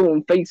then we saw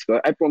on Facebook,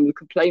 everyone was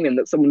complaining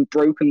that someone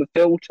broken the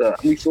filter,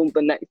 and we saw them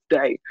the next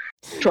day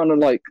trying to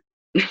like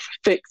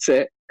fix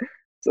it.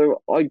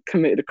 So I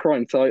committed a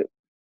crime. So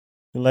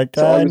Like,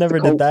 So I I was the never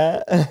did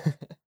that.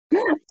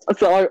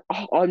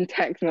 I'm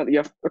technically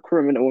a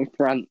criminal in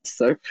France.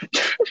 So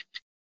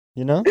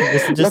You know?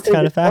 This just Luckily-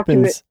 kind of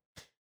happens.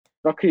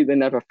 luckily they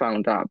never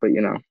found out. But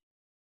you know,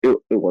 it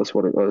was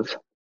what it was.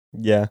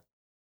 Yeah.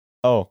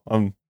 Oh,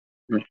 Mm.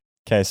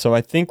 okay, so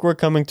I think we're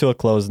coming to a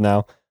close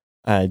now.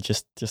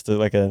 Just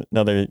like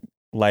another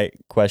light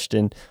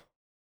question.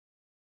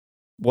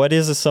 What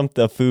is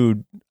a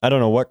food? I don't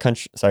know what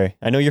country. Sorry,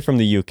 I know you're from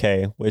the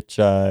UK. Which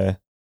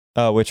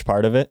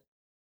part of it?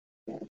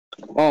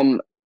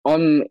 I'm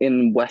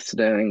in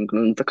Western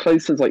England. The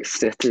closest like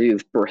city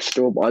is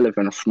Bristol, but I live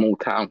in a small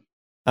town.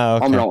 Oh,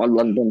 okay. I'm not a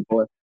London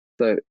boy,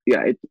 so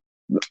yeah.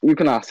 You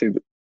can ask me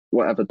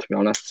whatever, to be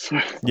honest.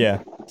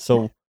 Yeah.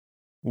 So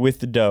with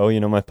the dough, you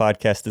know, my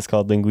podcast is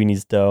called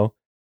Linguini's Dough.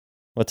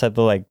 What type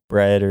of like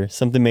bread or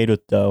something made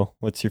with dough?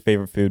 What's your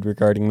favorite food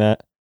regarding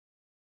that?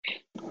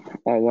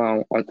 Oh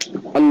wow,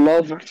 I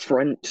love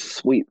French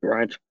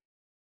sweetbread.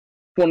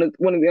 One of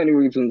the only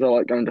reasons I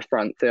like going to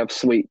France, they have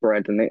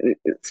sweetbread, and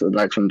it's a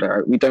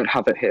legendary. We don't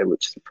have it here,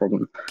 which is a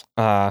problem.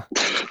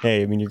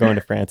 Hey, I mean, you're going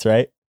to France,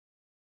 right?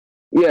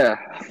 Yeah,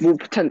 well,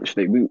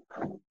 potentially we've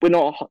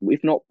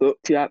not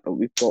booked yet, but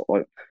we've got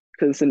like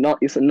because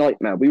it's a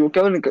nightmare. We were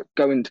going to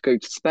go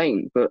to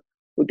Spain, but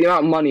with the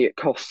amount of money it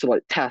costs to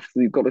like test,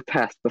 you've got to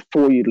test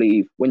before you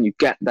leave. When you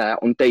get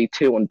there on day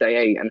 2, on day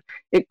 8, and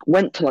it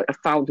went to like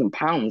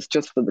 £1,000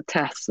 just for the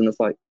tests, and it's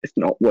like it's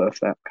not worth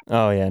it.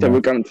 Oh yeah, So no. we're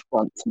going to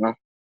France now.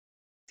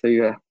 So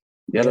yeah,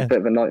 Yeah. a bit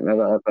of a nightmare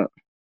there, but.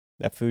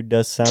 That food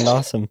does sound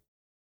awesome.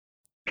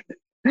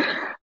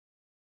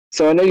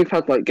 So I know you've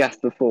had like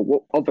guests before.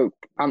 What other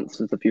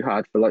answers have you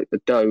had for like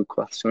the dough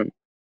question?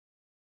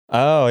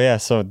 Oh yeah,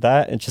 so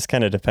that it just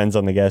kind of depends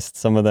on the guest.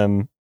 Some of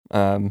them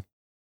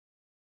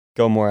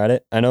go more at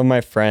it. I know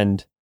my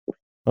friend.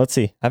 Let's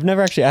see. I've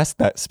never actually asked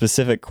that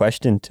specific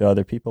question to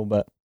other people,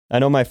 but I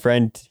know my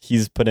friend.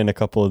 He's put in a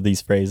couple of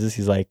these phrases.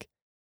 He's like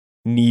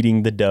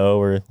kneading the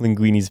dough or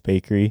Linguini's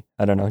bakery.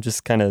 I don't know,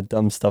 just kind of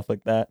dumb stuff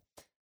like that.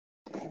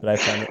 But I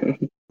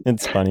find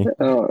it's funny.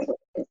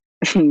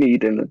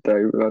 Kneading the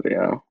dough, bloody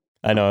hell.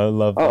 I know. I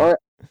love that.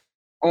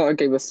 I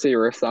gave a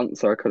serious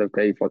answer. I could have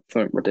gave like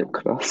something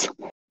ridiculous.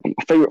 My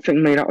favourite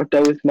thing made out of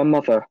dough is my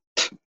mother.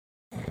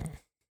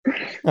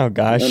 Oh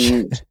gosh.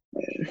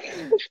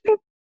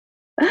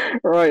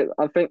 Right,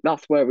 I think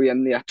that's where we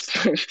end the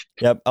episode.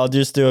 Yep. I'll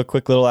just do a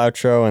quick little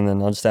outro, and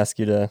then I'll just ask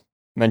you to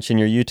mention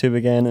your YouTube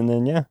again, and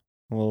then yeah,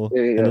 we'll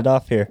Yeah. end it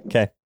off here.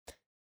 Okay.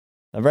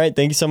 All right.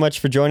 Thank you so much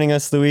for joining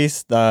us,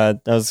 Luis.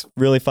 That was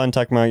really fun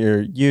talking about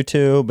your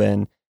YouTube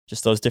and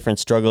just those different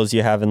struggles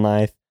you have in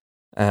life.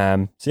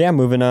 So yeah,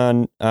 moving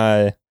on.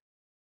 Do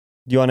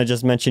you want to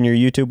just mention your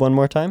YouTube one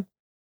more time?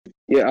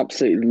 Yeah,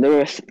 absolutely.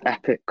 Lewis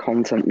Epic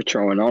Content,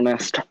 Mature and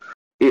Honest.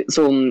 It's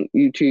on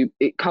YouTube.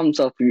 It comes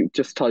up, you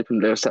just type in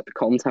Lewis Epic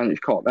Content if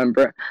you can't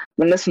remember it.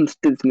 Then listen to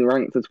Disney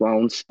Ranked as well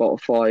on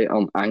Spotify,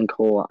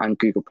 Anchor, and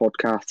Google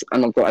Podcasts.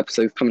 And I've got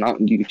episodes coming out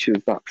on YouTube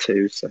of that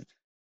too. So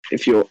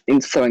if you're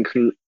into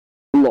something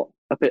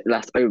a bit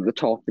less over the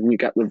top and you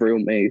get the real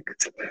me,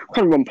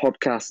 kind of on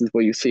podcasts is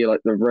where you see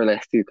like the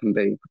realist you can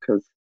be.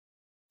 Because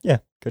yeah,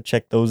 go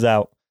check those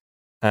out.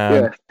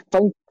 Yeah,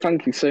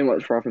 thank you so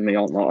much for having me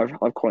on.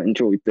 I've quite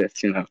enjoyed this,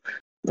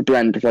 the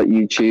blend of like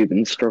YouTube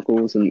and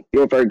struggles, and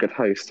you're a very good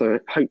host. So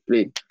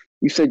hopefully,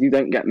 you said you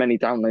don't get many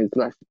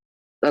downloads.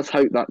 Let's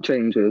hope that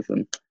changes.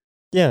 And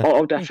yeah,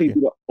 I'll definitely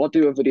I'll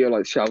do a video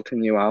like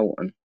shouting you out.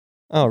 And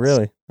oh,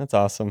 really? That's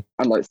awesome.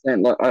 And like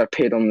saying like I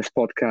appeared on this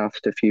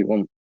podcast if you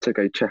want to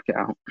go check it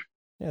out.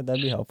 Yeah,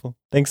 that'd be helpful.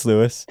 Thanks,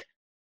 Lewis.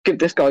 Give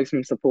this guy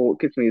some support.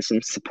 Give me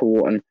some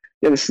support, and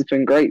yeah, this has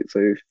been great.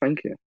 So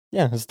thank you.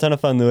 Yeah, it was a ton of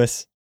fun,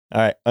 Lewis. All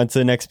right, on to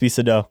the next piece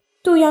of dough.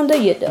 Då jag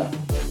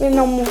nöjde. We're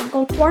now moving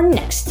on to our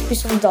next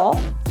piece of dough.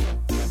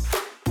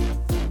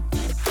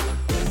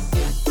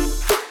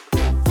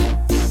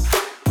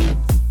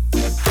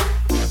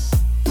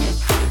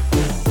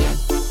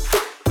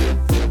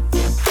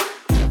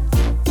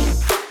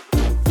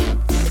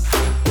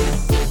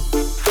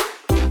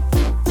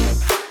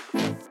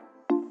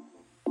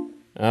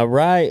 All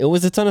right, it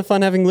was a ton of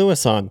fun having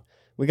Lewis on.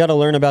 We got to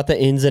learn about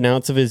the ins and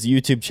outs of his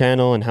YouTube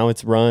channel and how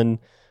it's run.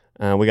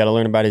 We got to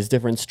learn about his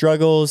different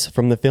struggles,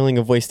 from the feeling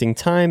of wasting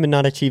time and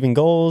not achieving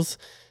goals,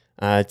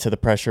 to the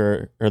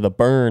pressure or the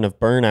burn of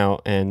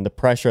burnout and the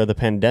pressure of the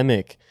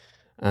pandemic,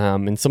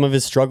 and some of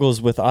his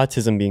struggles with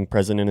autism being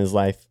present in his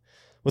life.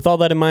 With all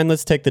that in mind,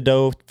 let's take the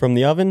dough from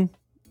the oven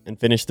and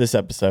finish this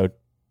episode.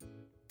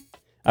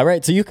 All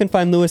right, so you can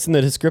find Lewis in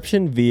the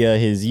description via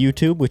his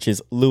YouTube, which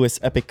is Lewis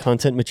Epic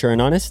Content, Mature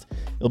and Honest.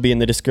 It'll be in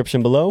the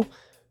description below.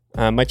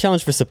 My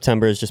challenge for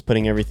September is just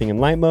putting everything in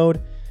light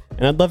mode,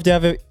 and I'd love to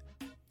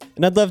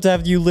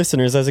have you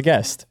listeners as a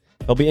guest.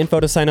 There'll be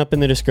info to sign up in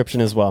the description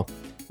as well.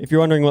 If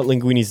you're wondering what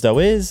Linguini's dough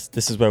is,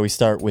 this is where we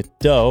start with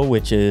dough,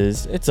 which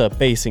is, it's a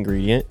base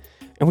ingredient,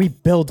 and we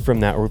build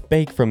from that or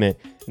bake from it,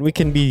 and we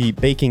can be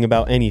baking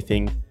about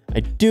anything.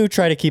 I do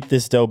try to keep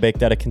this dough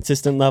baked at a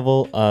consistent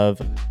level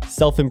of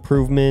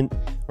self-improvement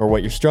or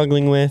what you're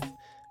struggling with,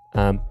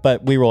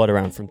 but we roll it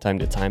around from time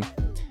to time.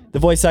 The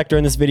voice actor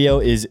in this video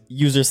is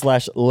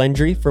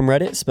user/Lendry from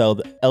Reddit,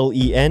 spelled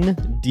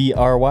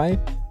Lendry.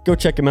 Go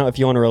check him out if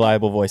you want a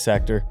reliable voice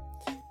actor.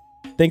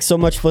 Thanks so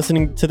much for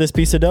listening to this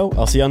piece of dough.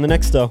 I'll see you on the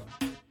next dough.